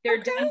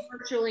 They're done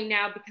virtually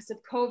now because of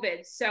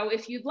COVID. So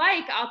if you'd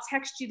like, I'll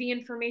text you the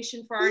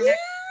information for our next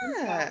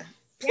info.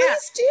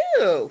 Please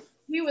do.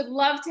 We would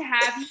love to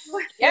have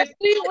you. Yes,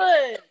 we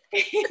would.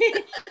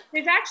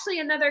 There's actually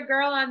another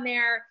girl on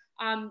there.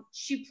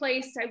 She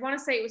placed, I want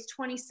to say it was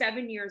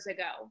 27 years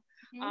ago.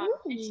 And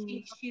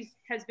she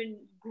has been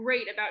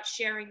great about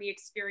sharing the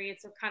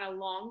experience of kind of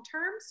long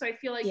term. So I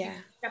feel like you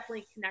can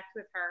definitely connect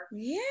with her.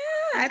 Yeah,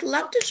 I'd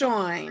love to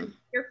join.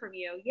 Hear from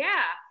you.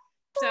 Yeah.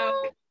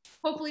 So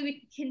hopefully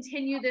we can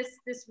continue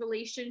this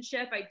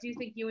relationship. I do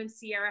think you and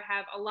SeAyra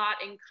have a lot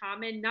in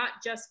common,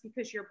 not just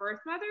because you're birth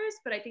mothers,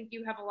 but I think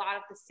you have a lot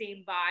of the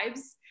same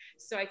vibes.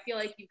 So I feel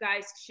like you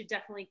guys should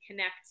definitely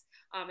connect.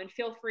 And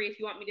feel free, if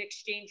you want me to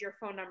exchange your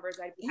phone numbers,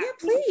 I'd be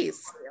happy.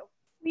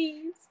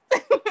 Please.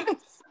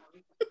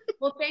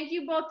 Well, thank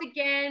you both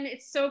again.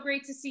 It's so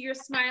great to see your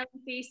smiling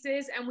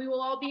faces, and we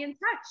will all be in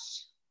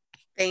touch.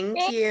 Thank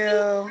you.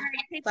 All right,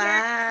 take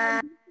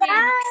care. Bye.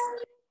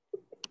 Bye.